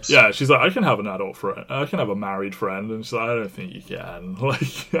friendships. Yeah, she's like, I can have an adult friend, I can have a married friend, and she's like, I don't think you can.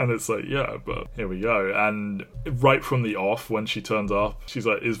 Like, and it's like, yeah, but here we go. And right from the off, when she turns up, she's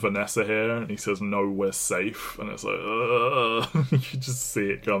like, is Vanessa here? And he says, no, we're safe. And it's like, you just see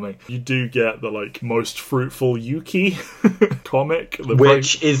it coming. You do get the like most fruitful Yuki comic,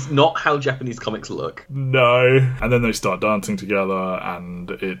 which is not how Japanese comics look. No. And then they start dancing together,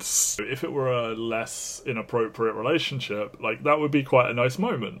 and it's, if it were a less inappropriate relationship, like that would be quite a nice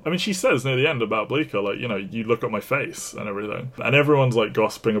moment. I mean, she says near the end about Bleecker, like, you know, you look at my face and everything, and everyone's like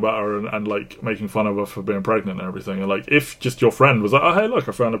gossiping about her and like making fun of her for being pregnant and everything. And like, if just your friend was like, oh hey, look,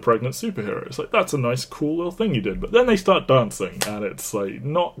 I found a pregnant superhero, it's like, that's a nice cool little thing you did. But then they start dancing and it's like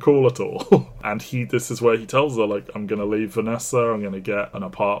not cool at all. And this is where he tells her, like, I'm gonna leave Vanessa, I'm gonna get an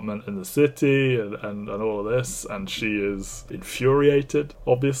apartment in the city and all of this, and she is infuriated,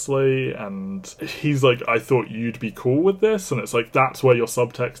 obviously, and he's like, I thought you'd be cool with this. And it's like, that's where your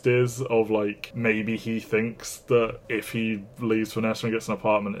subtext is of like, maybe he thinks that if he leaves Vanessa and gets an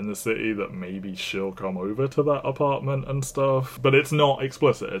apartment in the city, that maybe she'll come over to that apartment and stuff. But it's not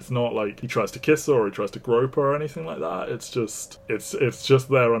explicit. It's not like he tries to kiss her or he tries to grope her or anything like that. It's just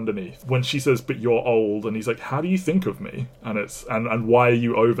there underneath. When she says, but you're old, and he's like, how do you think of me? And it's and why are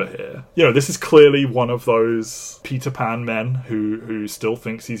you over here? You know, this is clearly one of those Peter Pan men who still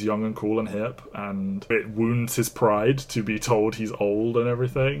thinks he's young and cool and hip, and it wounds his pride to be told he's old and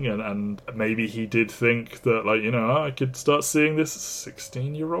everything, and maybe he did think that, like, you know, I could start seeing this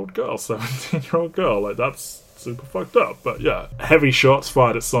 16-year-old girl, 17-year-old girl, like, that's super fucked up. But yeah, heavy shots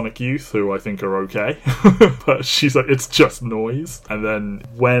fired at Sonic Youth, who I think are okay. But she's like, it's just noise. And then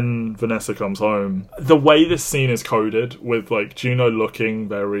when Vanessa comes home, the way this scene is coded, with like Juno looking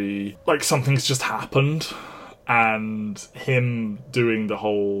very like something's just happened, and him doing the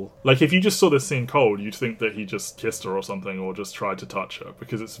whole, like, if you just saw this scene cold, you'd think that he just kissed her or something, or just tried to touch her,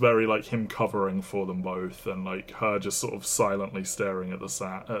 because it's very like him covering for them both, and like her just sort of silently staring at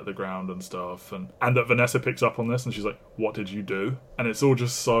the ground and stuff, and that Vanessa picks up on this and she's like, what did you do? And it's all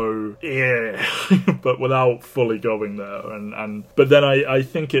just so but without fully going there, and but then I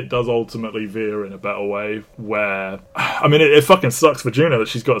think it does ultimately veer in a better way, where, I mean, it fucking sucks for Juno that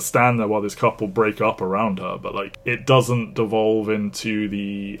she's got to stand there while this couple break up around her, but like, it doesn't devolve into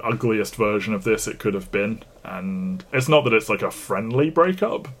the ugliest version of this it could have been. And it's not that it's like a friendly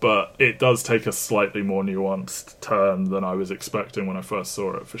breakup, but it does take a slightly more nuanced turn than I was expecting when I first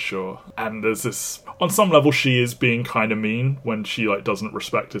saw it, for sure. And there's this, on some level, she is being kind of mean when she like doesn't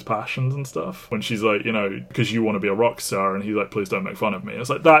respect his passions and stuff. When she's like, you know, because you want to be a rock star, and he's like, please don't make fun of me.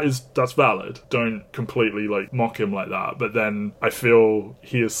 It's like, that's valid. Don't completely like mock him like that. But then I feel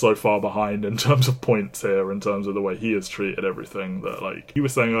he is so far behind in terms of points here, in terms of the way he has treated everything, that like you were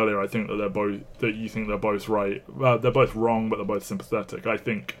saying earlier, I think that you think they're both right. Well, they're both wrong, but they're both sympathetic. I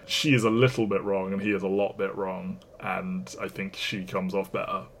think she is a little bit wrong and he is a lot bit wrong. and I think she comes off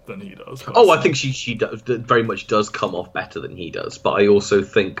better than he does. Oh, I think she very much does come off better than he does, but I also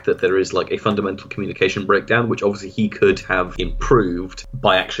think that there is like a fundamental communication breakdown, which obviously he could have improved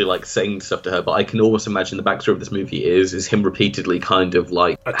by actually like saying stuff to her. But I can almost imagine the backstory of this movie is him repeatedly kind of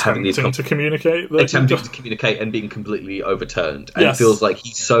like attempting to communicate, and being completely overturned, and it feels like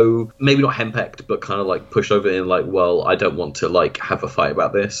he's so maybe not henpecked, but kind of like pushed over in like, well, I don't want to like have a fight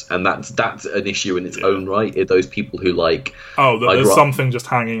about this, and that's an issue in its own right. Those people who like there's something just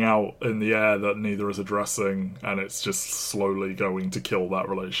hanging out in the air that neither is addressing, and it's just slowly going to kill that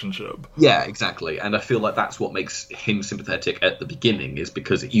relationship. Yeah, exactly. And I feel like that's what makes him sympathetic at the beginning, is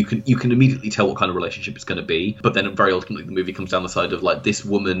because you can immediately tell what kind of relationship it's going to be, but then very ultimately the movie comes down the side of like, this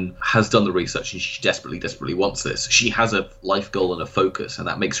woman has done the research and she desperately wants this. She has a life goal and a focus, and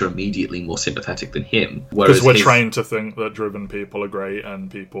that makes her immediately more sympathetic than him. Because we're trained to think that driven people are great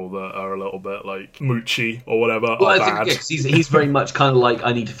and people that are a little bit like moochy or whatever are bad. He's very much kind of like,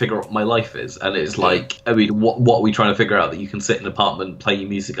 I need to figure out what my life is, and it's like, I mean, what are we trying to figure out? That you can sit in an apartment, play your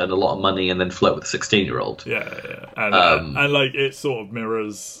music, earn a lot of money, and then flirt with a 16-year-old. And like it sort of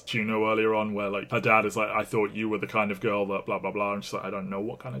mirrors Juno earlier on, where like her dad is like, I thought you were the kind of girl that blah blah blah, and she's like, I don't know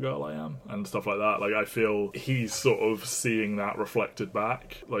what kind of girl I am, and stuff like that. Like I feel he's sort of seeing that reflected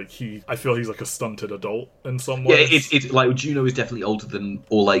back. Like I feel he's like a stunted adult in some ways. Yeah, it's like Juno is definitely older than,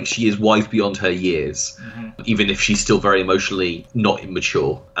 or like she is wise beyond her years, even if she's still very emotionally not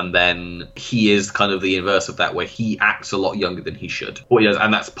immature. And then he is kind of the inverse of that, where he acts a lot younger than he should.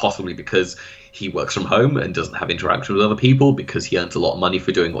 And that's possibly because he works from home and doesn't have interaction with other people, because he earns a lot of money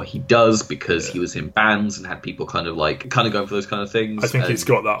for doing what he does, because he was in bands and had people kind of going for those kind of things. I think he's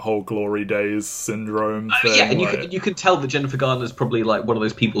got that whole glory days syndrome thing. Yeah, and you can tell that Jennifer Garner's probably like one of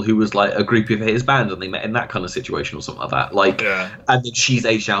those people who was like a groupie of his band and they met in that kind of situation or something like that. And then she's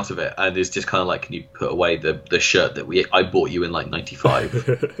aged out of it and is just kind of like, can you put away the shirt that I bought you in like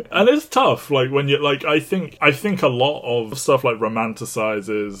 95? And it's tough, like when you like, I think a lot of stuff like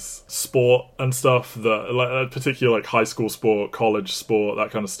romanticizes sport and stuff, that like particularly like high school sport, college sport, that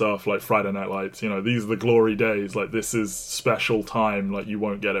kind of stuff, like Friday Night Lights, you know, these are the glory days, like this is special time, like you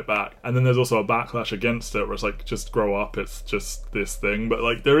won't get it back. And then there's also a backlash against it where it's like, just grow up, it's just this thing. But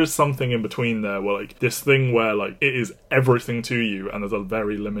like there is something in between there where like this thing where like it is everything to you and there's a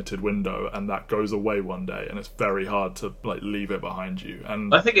very limited window, and that goes away one day and it's very hard to like leave it behind you.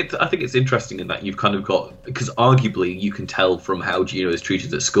 And I think it's interesting in that you've kind of got, because arguably you can tell from how Juno is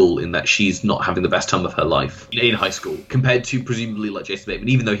treated at school, in that she's not having the best time of her life in high school, compared to presumably like Jason Bateman,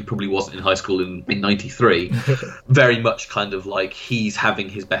 even though he probably wasn't in high school in 93, very much kind of like he's having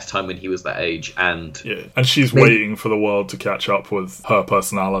his best time when he was that age. And she's waiting for the world to catch up with her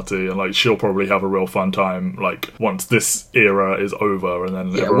personality, and like she'll probably have a real fun time like once this era is over, and then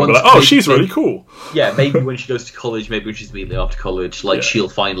everyone will be like, oh, she's really cool. Yeah, maybe when she goes to college, maybe when she's immediately after college, like she'll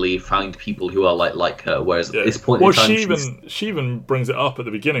finally find people who are like her, whereas at this point in time, she even brings it up at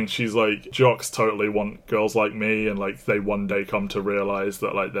the beginning. She's like, jocks totally want girls like me, and like they one day come to realize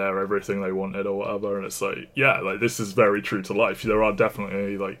that like they're everything they wanted or whatever. And it's like, yeah, like this is very true to life. There are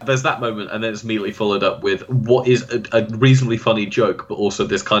definitely like, there's that moment, and then it's immediately followed up with what is a reasonably funny joke, but also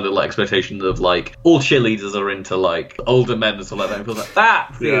this kind of like expectation of like all cheerleaders are into like older men and stuff like that. It feels like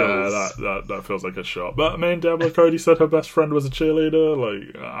that feels... that feels like a shot. But I mean, Deborah Cody said her best friend was a cheerleader.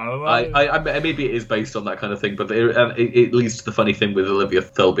 Like, I don't know. I maybe it is based on that kind of thing, but it leads to the funny thing with Olivia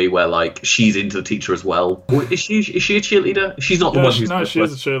Thirlby, where like she's into the teacher as well. Is she a cheerleader? She's not the one who's... No, she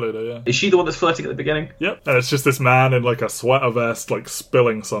is a cheerleader, yeah. Is she the one that's flirting at the beginning? Yep. And it's just this man in like a sweater vest, like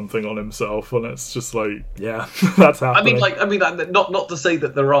spilling something on himself, and it's just like, yeah, that's happening. Not to say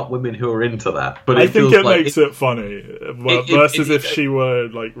that there aren't women who are into that, but I think it makes it funny. Versus if she were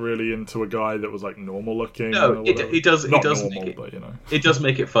like really into a guy that was like normal looking. No, it does. Not it does normal, make it, but you know, it does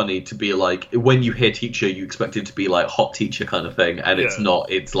make it funny to be like, when you hear teacher, you expect it to be like hot teacher kind of thing, and it's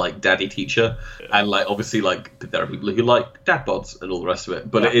not. It's like daddy teacher, and like obviously like there are people who like dad bods and all the rest of it.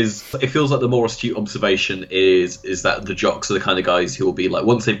 But it feels like the more astute observation is that the jocks are the kind of guys who will be like,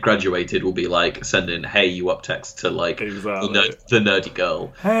 once they've graduated, will be like sending "Hey, you up?" text to like the nerdy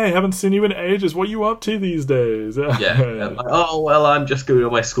girl. Hey, haven't seen you in ages. What are you up to these days? Like, oh well, I'm just going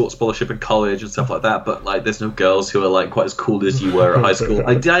on my sports scholarship in college and stuff like that. But like, there's no girls who are like quite as cool as you were at high school.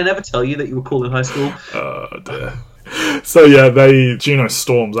 Did I never tell you that you were cool in high school? Oh dear. So yeah, Juno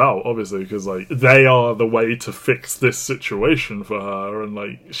storms out, obviously, because like they are the way to fix this situation for her, and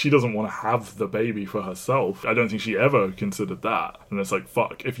like she doesn't want to have the baby for herself. I don't think she ever considered that. And it's like,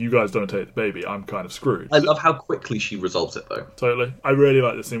 fuck, if you guys don't take the baby, I'm kind of screwed. I love how quickly she resolves it, though. Totally. I really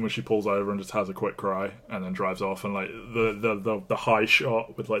like the scene where she pulls over and just has a quick cry and then drives off, and like the high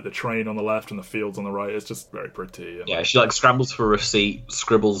shot with like the train on the left and the fields on the right is just very pretty. And, yeah, she like scrambles for a receipt,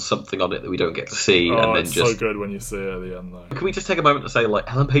 scribbles something on it that we don't get to see, and then it's so good when you see her at the end, though. Can we just take a moment to say,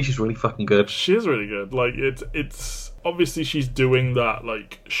 like, Ellen Page is really fucking good? She is really good. Like, it's obviously she's doing that,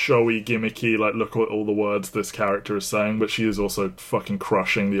 like, showy, gimmicky, like, look at all the words this character is saying, but she is also fucking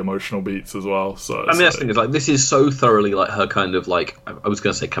crushing the emotional beats as well. So I mean, that's the thing is, like, this is so thoroughly, like, her kind of, like, I was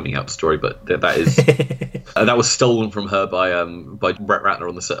going to say coming out story, but that is... that was stolen from her by Brett Ratner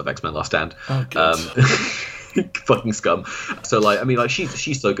on the set of X-Men Last Stand. Oh, good. Fucking scum. So like, I mean, like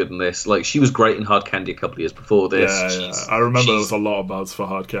she's so good in this. Like, she was great in Hard Candy a couple of years before this. Yeah. I remember there was a lot of buzz for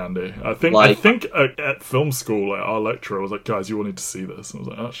Hard Candy. I think at film school, like, our lecturer was like, "Guys, you all need to see this." And I was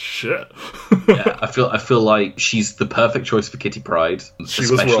like, "Oh shit." Yeah, I feel like she's the perfect choice for Kitty Pryde. She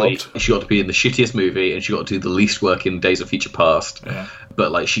was robbed. She got to be in the shittiest movie, and she got to do the least work in Days of Future Past. Yeah.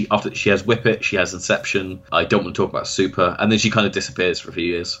 But like, she has Whip It, she has Inception. I don't want to talk about Super, and then she kind of disappears for a few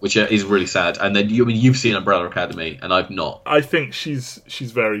years, which is really sad. And then you've seen Umbrella Academy, and I've not. I think she's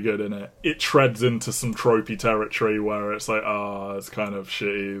very good in it. It treads into some tropey territory where it's like, it's kind of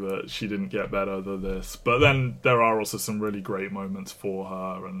shitty that she didn't get better than this. But then there are also some really great moments for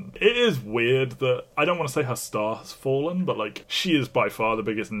her, and it is weird that, I don't want to say her star has fallen, but like, she is by far the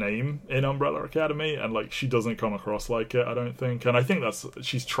biggest name in Umbrella Academy, and like, she doesn't come across like it, I don't think. And I think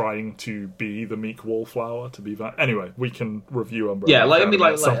she's trying to be the meek wallflower, to be that. Anyway, we can review Umbrella. Yeah, like, I Academy mean,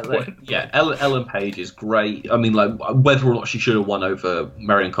 like, at some point. yeah, Ellen Page is great. I mean, like, whether or not she should have won over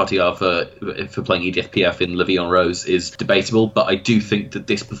Marion Cotillard for playing Edith Piaf in La Vie en Rose is debatable, but I do think that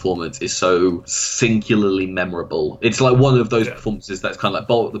this performance is so singularly memorable. It's like one of those performances that's kind of like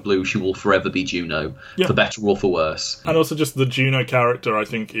Bolt at the Blue. She will forever be Juno, for better or for worse. And also just the Juno character, I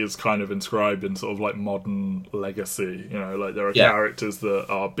think, is kind of inscribed in sort of like modern legacy. You know, like, there are characters that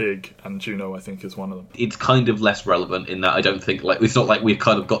are big, and Juno, I think, is one of them. It's kind of less relevant in that I don't think, like, it's not like we've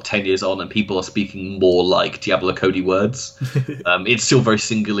kind of got 10 years on and people are speaking more like Diablo Cody words. It's still very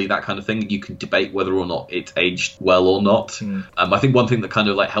singularly that kind of thing. You can debate whether or not it's aged well or not. I think one thing that kind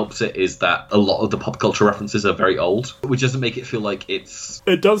of like helps it is that a lot of the pop culture references are very old, which doesn't make it feel like it's...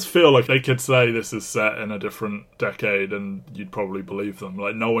 It does feel like they could say this is set in a different decade and you'd probably believe them.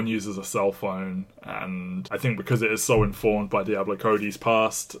 Like, no one uses a cell phone, and I think because it is so informed by Diablo Cody's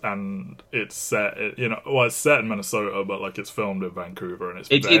past, and it's set, it's set in Minnesota, but like, it's filmed in Vancouver, and it's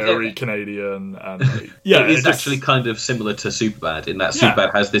very Canadian, and like, it's actually kind of similar to Superbad in that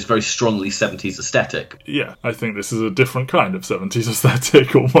Superbad has this very strongly 70s aesthetic. Yeah, I think this is a different kind of 70s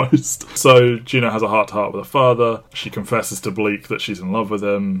aesthetic almost. So Juno has a heart-to-heart with her father. She confesses to Bleak that she's in love with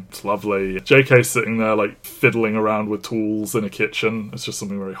him. It's lovely. JK's sitting there like fiddling around with tools in a kitchen. It's just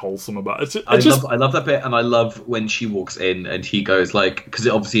something very wholesome about it. I love that bit, and I love when she walks in and he goes like, because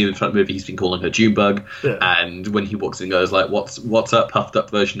obviously in the movie he's been calling her Junebug, and when he walks in goes like, what's up, puffed up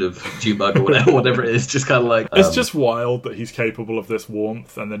version of Junebug or whatever it is, just kind of like... It's just wild that he's capable of this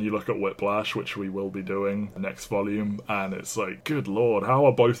warmth, and then you look at Whiplash, which we will be doing next volume, and it's like, good lord, how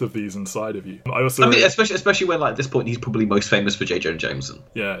are both of these inside of you? I mean, especially when like at this point he's probably most famous for J. Jonah Jameson.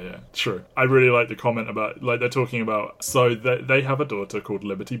 Yeah, true. I really like the comment about, like, they're talking about, so they have a daughter called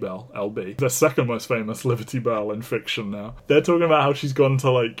Liberty Bell, LB, the second most famous Liberty Bell in fiction now. They're talking about how she's gone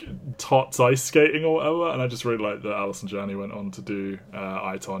to like Tots ice skating or whatever, and I just really like that Alison Janney went on to do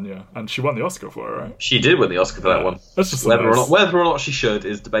I, Tonya, and she won the Oscar for it, right? She did win the Oscar for that one. That's just whether or not she should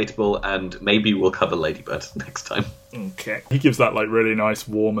is debatable, and maybe we'll cover Ladybird next time. Okay. He gives that like really nice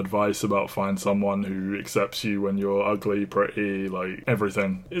warm advice about find someone who accepts you when you're ugly, pretty, like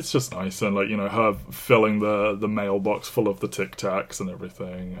everything. It's just nice, and like, you know, her filling the mailbox full of the Tic Tacs and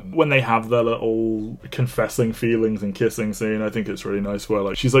everything. And when they have their little confessing feelings and kissing scene, I think it's really nice where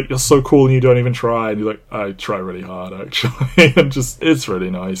like she's like, you're so cool and you don't even try, and you're like, I try really hard actually. And just, it's really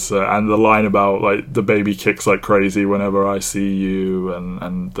nice. And the line about like the baby kicks like crazy whenever I see you,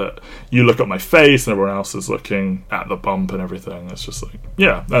 and that you look at my face and everyone else is looking at the bump and everything. It's just like,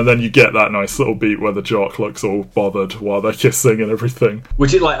 yeah. And then you get that nice little beat where the jock looks all bothered while they're kissing and everything.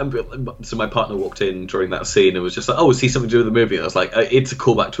 Which is like, so my partner walked in during that scene and was just like, oh, is he something to do with the movie? And I was like, it's a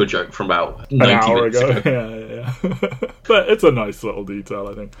callback to a joke from about 90 minutes ago. Yeah. Yeah. But it's a nice little detail,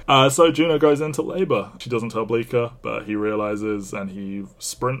 I think. So Juno goes into labour. She doesn't tell Bleecker, but he realises and he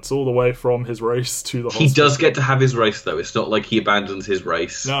sprints all the way from his race to the hospital. He does get to have his race, though. It's not like he abandons his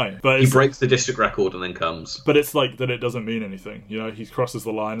race. No, but he breaks the district record and then comes. But it's like that it doesn't mean anything. You know, he crosses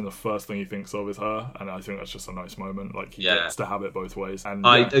the line and the first thing he thinks of is her, and I think that's just a nice moment. Like, he gets to have it both ways. And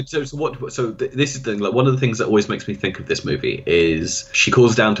this is the thing. Like, one of the things that always makes me think of this movie is she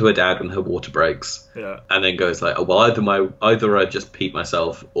calls down to her dad when her water breaks. Yeah. And then goes like, oh, well, either I just peed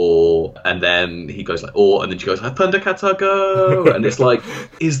myself, and then he goes like, and then she goes, Thundercats go! And it's like,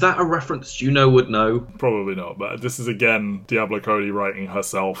 is that a reference Juno would know? Probably not, but this is again Diablo Cody writing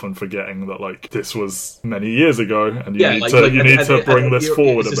herself and forgetting that like this was many years ago, and you need to bring this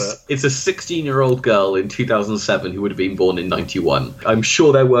forward a bit. It's a 16-year-old girl in 2007 who would have been born in 91. I'm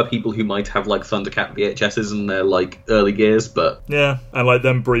sure there were people who might have like Thundercat VHSs in their like early years, but yeah, and like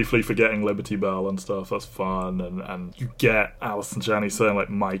them briefly forgetting Liberty Bell and stuff. That's fun, and you get Alison Janney saying like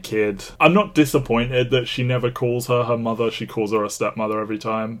my kid. I'm not disappointed that she never calls her mother. She calls her a stepmother every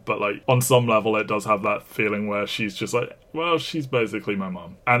time, but like on some level it does have that feeling where she's just like, well, she's basically my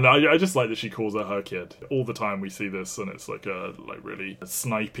mum. And I just like that she calls her kid. All the time we see this, and it's like a really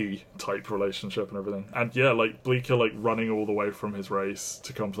snipey type relationship and everything. And yeah, like Bleecker like running all the way from his race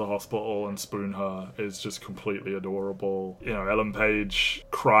to come to the hospital and spoon her is just completely adorable. You know, Ellen Page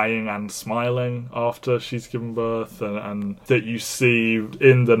crying and smiling after she's given birth, and that you see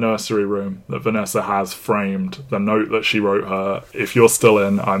in the nursery room that Vanessa has framed the note that she wrote her, if you're still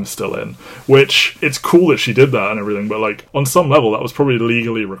in, I'm still in. Which, it's cool that she did that and everything, but like, on some level that was probably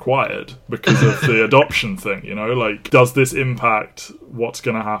legally required because of the adoption thing, you know? Like, does this impact what's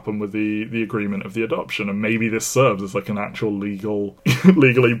going to happen with the agreement of the adoption? And maybe this serves as like an actual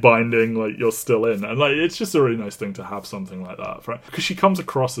legally binding, like, you're still in. And like, it's just a really nice thing to have something like that, right? Because she comes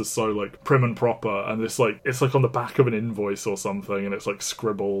across as so like prim and proper, and it's like on the back of an invoice or something, and it's like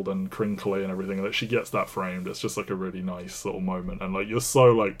scribbled and crinkly and everything, and that she gets that framed. It's just like a really nice little moment, and like you're so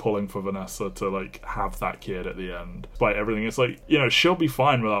like pulling for Vanessa to like have that kid at the end. Despite everything, it's like, you know, she'll be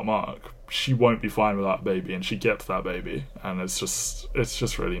fine without Mark. She won't be fine with that baby, and she gets that baby, and it's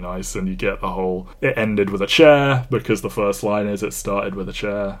just really nice. And you get the whole, it ended with a chair, because the first line is it started with a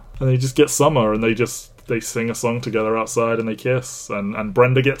chair, and then you just get Summer, and they sing a song together outside and they kiss, and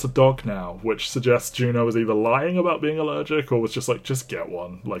Brenda gets a dog now, which suggests Juno was either lying about being allergic or was just like, just get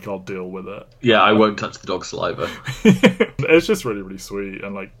one, like, I'll deal with it. Yeah, I won't touch the dog's saliva. It's just really, really sweet,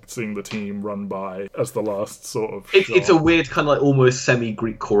 and like seeing the team run by as the last sort of it's a weird kind of like almost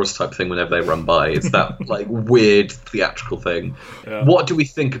semi-Greek chorus type thing whenever they run by. It's that like weird theatrical thing. Yeah. What do we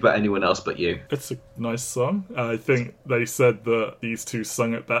think about Anyone Else But You? It's a nice song. I think they said that these two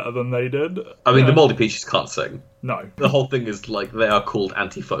sung it better than they did. I mean, the Moldy Peaches can't sing. No. The whole thing is like they are called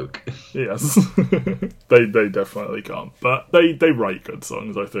anti-folk. Yes. they definitely can't. But they write good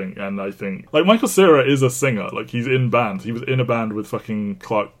songs, I think. And I think like Michael Cera is a singer. Like, he's in bands. He was in a band with fucking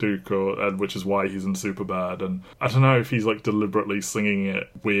Clark Duke, which is why he's in Superbad. And I don't know if he's like deliberately singing it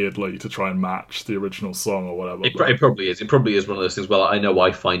weirdly to try and match the original song or whatever. It probably is. It probably is one of those things. Well, I know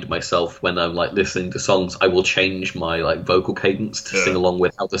I find myself when I'm like listening to songs, I will change my like vocal cadence to sing along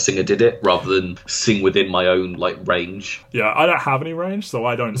with how the singer did it, rather than sing within my own like range. Yeah, I don't have any range, so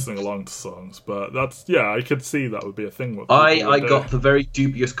I don't sing along to songs, but that's, yeah, I could see that would be a thing. I got the very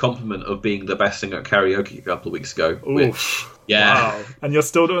dubious compliment of being the best singer at karaoke a couple of weeks ago. Which, yeah. Wow. And you're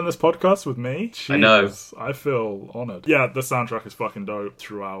still doing this podcast with me? Jeez, I know. I feel honoured. Yeah, the soundtrack is fucking dope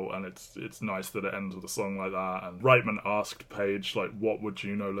throughout, and it's nice that it ends with a song like that. And Reitman asked Paige, like, what would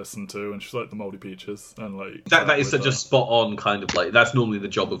Juno listen to? And she's like, the Moldy Peaches. And like, that is such a spot on kind of like, that's normally the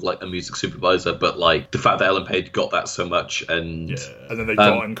job of like a music supervisor, but like the fact that Ellen Page got that so much, and and then they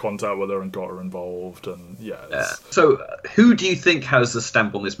got in contact with her and got her involved, and So who do you think has the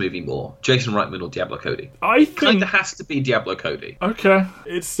stamp on this movie more, Jason Reitman or Diablo Cody? I think kind of has to be Diablo Cody. Okay,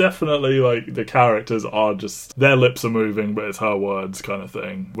 it's definitely like the characters are just, their lips are moving, but it's her words kind of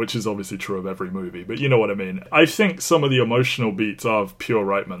thing, which is obviously true of every movie, but you know what I mean. I think some of the emotional beats are pure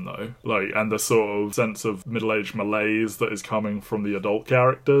Reitman though, like, and the sort of sense of middle-aged malaise that is coming from the adult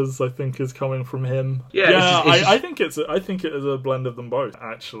characters, I think, is coming from him. I think it is a blend of them both,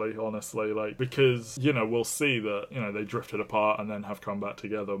 actually, honestly, like, because, you know, we'll see that, you know, they drifted apart and then have come back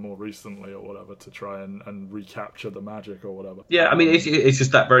together more recently or whatever to try and recapture the magic or whatever. Yeah, I mean, it's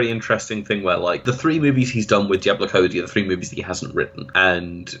just that very interesting thing where, like, the 3 movies he's done with Diablo Cody are the 3 movies that he hasn't written.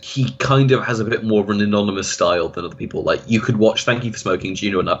 And he kind of has a bit more of an anonymous style than other people. Like, you could watch Thank You for Smoking,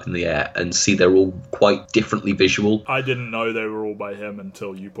 Juno, and Up in the Air and see they're all quite differently visual. I didn't know they were all by him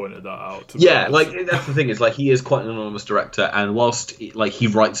until you pointed that out. Yeah, like, that's the thing, is, like, he is quite an anonymous director, and whilst, like, he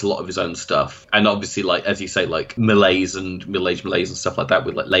writes a lot of his own stuff, and obviously, like, as you say, like, malaise and middle-aged malaise and stuff like that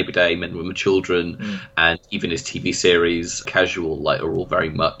with, like, Labour Day, Men, Women, Children, and even his TV series, Casual, like, are all very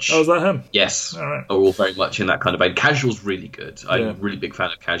much... Oh, is that him? Yes. All right. Are all very much in that kind of vein. Casual's really good. I'm a really big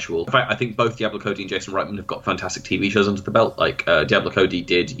fan of Casual. In fact, I think both Diablo Cody and Jason Reitman have got fantastic TV shows under the belt. Like, Diablo Cody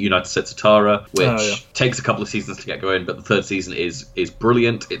did United States of Tara, which takes a couple of seasons to get going, but the 3rd season is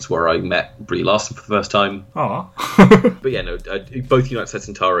brilliant. It's where I met Brie Larson for the first time. Oh. But yeah, no, both United States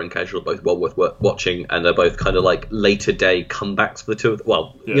and Tara and Casual are both well worth watching, and they're both kind of like later day comebacks for the two of them.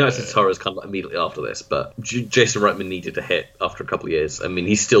 Well, United States of Tara is kind of like immediately after this, but Jason Reitman needed a hit after a couple of years. I mean,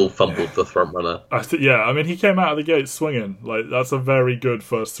 he still fumbled the front runner. I mean, he came out of the gate swinging. Like, that's a very good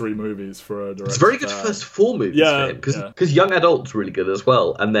first 3 movies for a director. It's very good first 4 movies for him, because Young Adult's really good as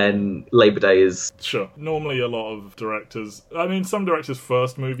well, and then Labour Day is... Sure. Normally a lot of directors... I mean, some directors'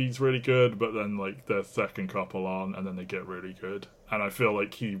 first movie's really good, but then, like, their second couple aren't, and then they get really good. And I feel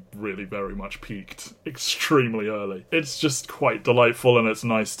like he really very much peaked extremely early. It's just quite delightful, and it's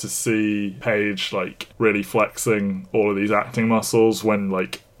nice to see Paige, like, really flexing all of these acting muscles when,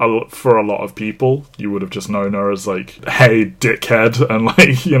 like, for a lot of people, you would have just known her as, like, hey, dickhead, and,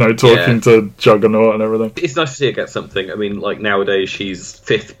 like, you know, talking to Juggernaut and everything. It's nice to see her get something. I mean, like, nowadays she's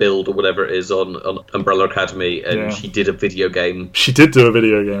 5th build or whatever it is on Umbrella Academy, and she did a video game. She did do a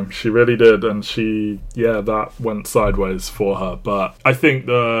video game. She really did, and that went sideways for her. But I think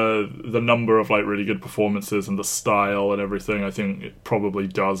the number of, like, really good performances and the style and everything, I think it probably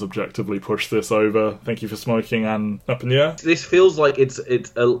does objectively push this over Thank You for Smoking and Up in the Air. This feels like it's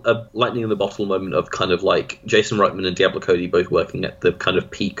a lightning in the bottle moment of kind of like Jason Reitman and Diablo Cody both working at the kind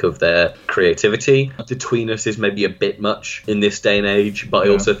of peak of their creativity. The tweeness is maybe a bit much in this day and age, but I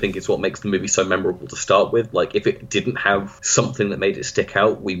also think it's what makes the movie so memorable to start with. Like, if it didn't have something that made it stick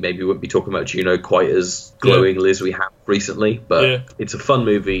out, we maybe wouldn't be talking about Juno quite as glowingly as we have recently. But it's a fun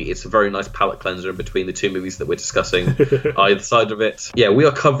movie. It's a very nice palate cleanser in between the 2 movies that we're discussing either side of it. Yeah, we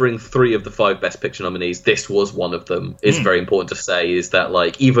are covering 3 of the 5 Best Picture nominees. This was one of them. It's very important to say is that,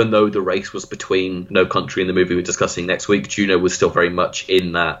 like, even though the race was between No Country and the movie we're discussing next week, Juno was still very much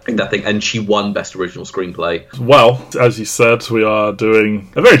in that thing, and she won Best Original Screenplay. Well, as you said, we are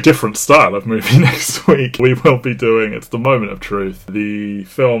doing a very different style of movie next week. We will be doing It's the Moment of Truth, the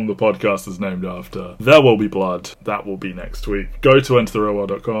film the podcast is named after. There Will Be Blood. That will be next week. Go to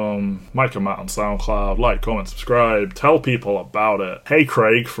entertherealworld.com, Mike and Matt on SoundCloud, like, comment, subscribe, tell people about it. Hey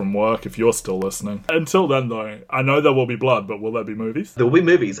Craig from work, if you're still listening. Until then, though, I know there will be blood, but will there be movies? There will be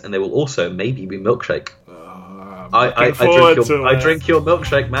movies, and there will also maybe be milkshake. I drink your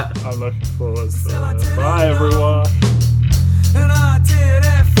milkshake, Matt. I'm looking forward to it. Bye, everyone.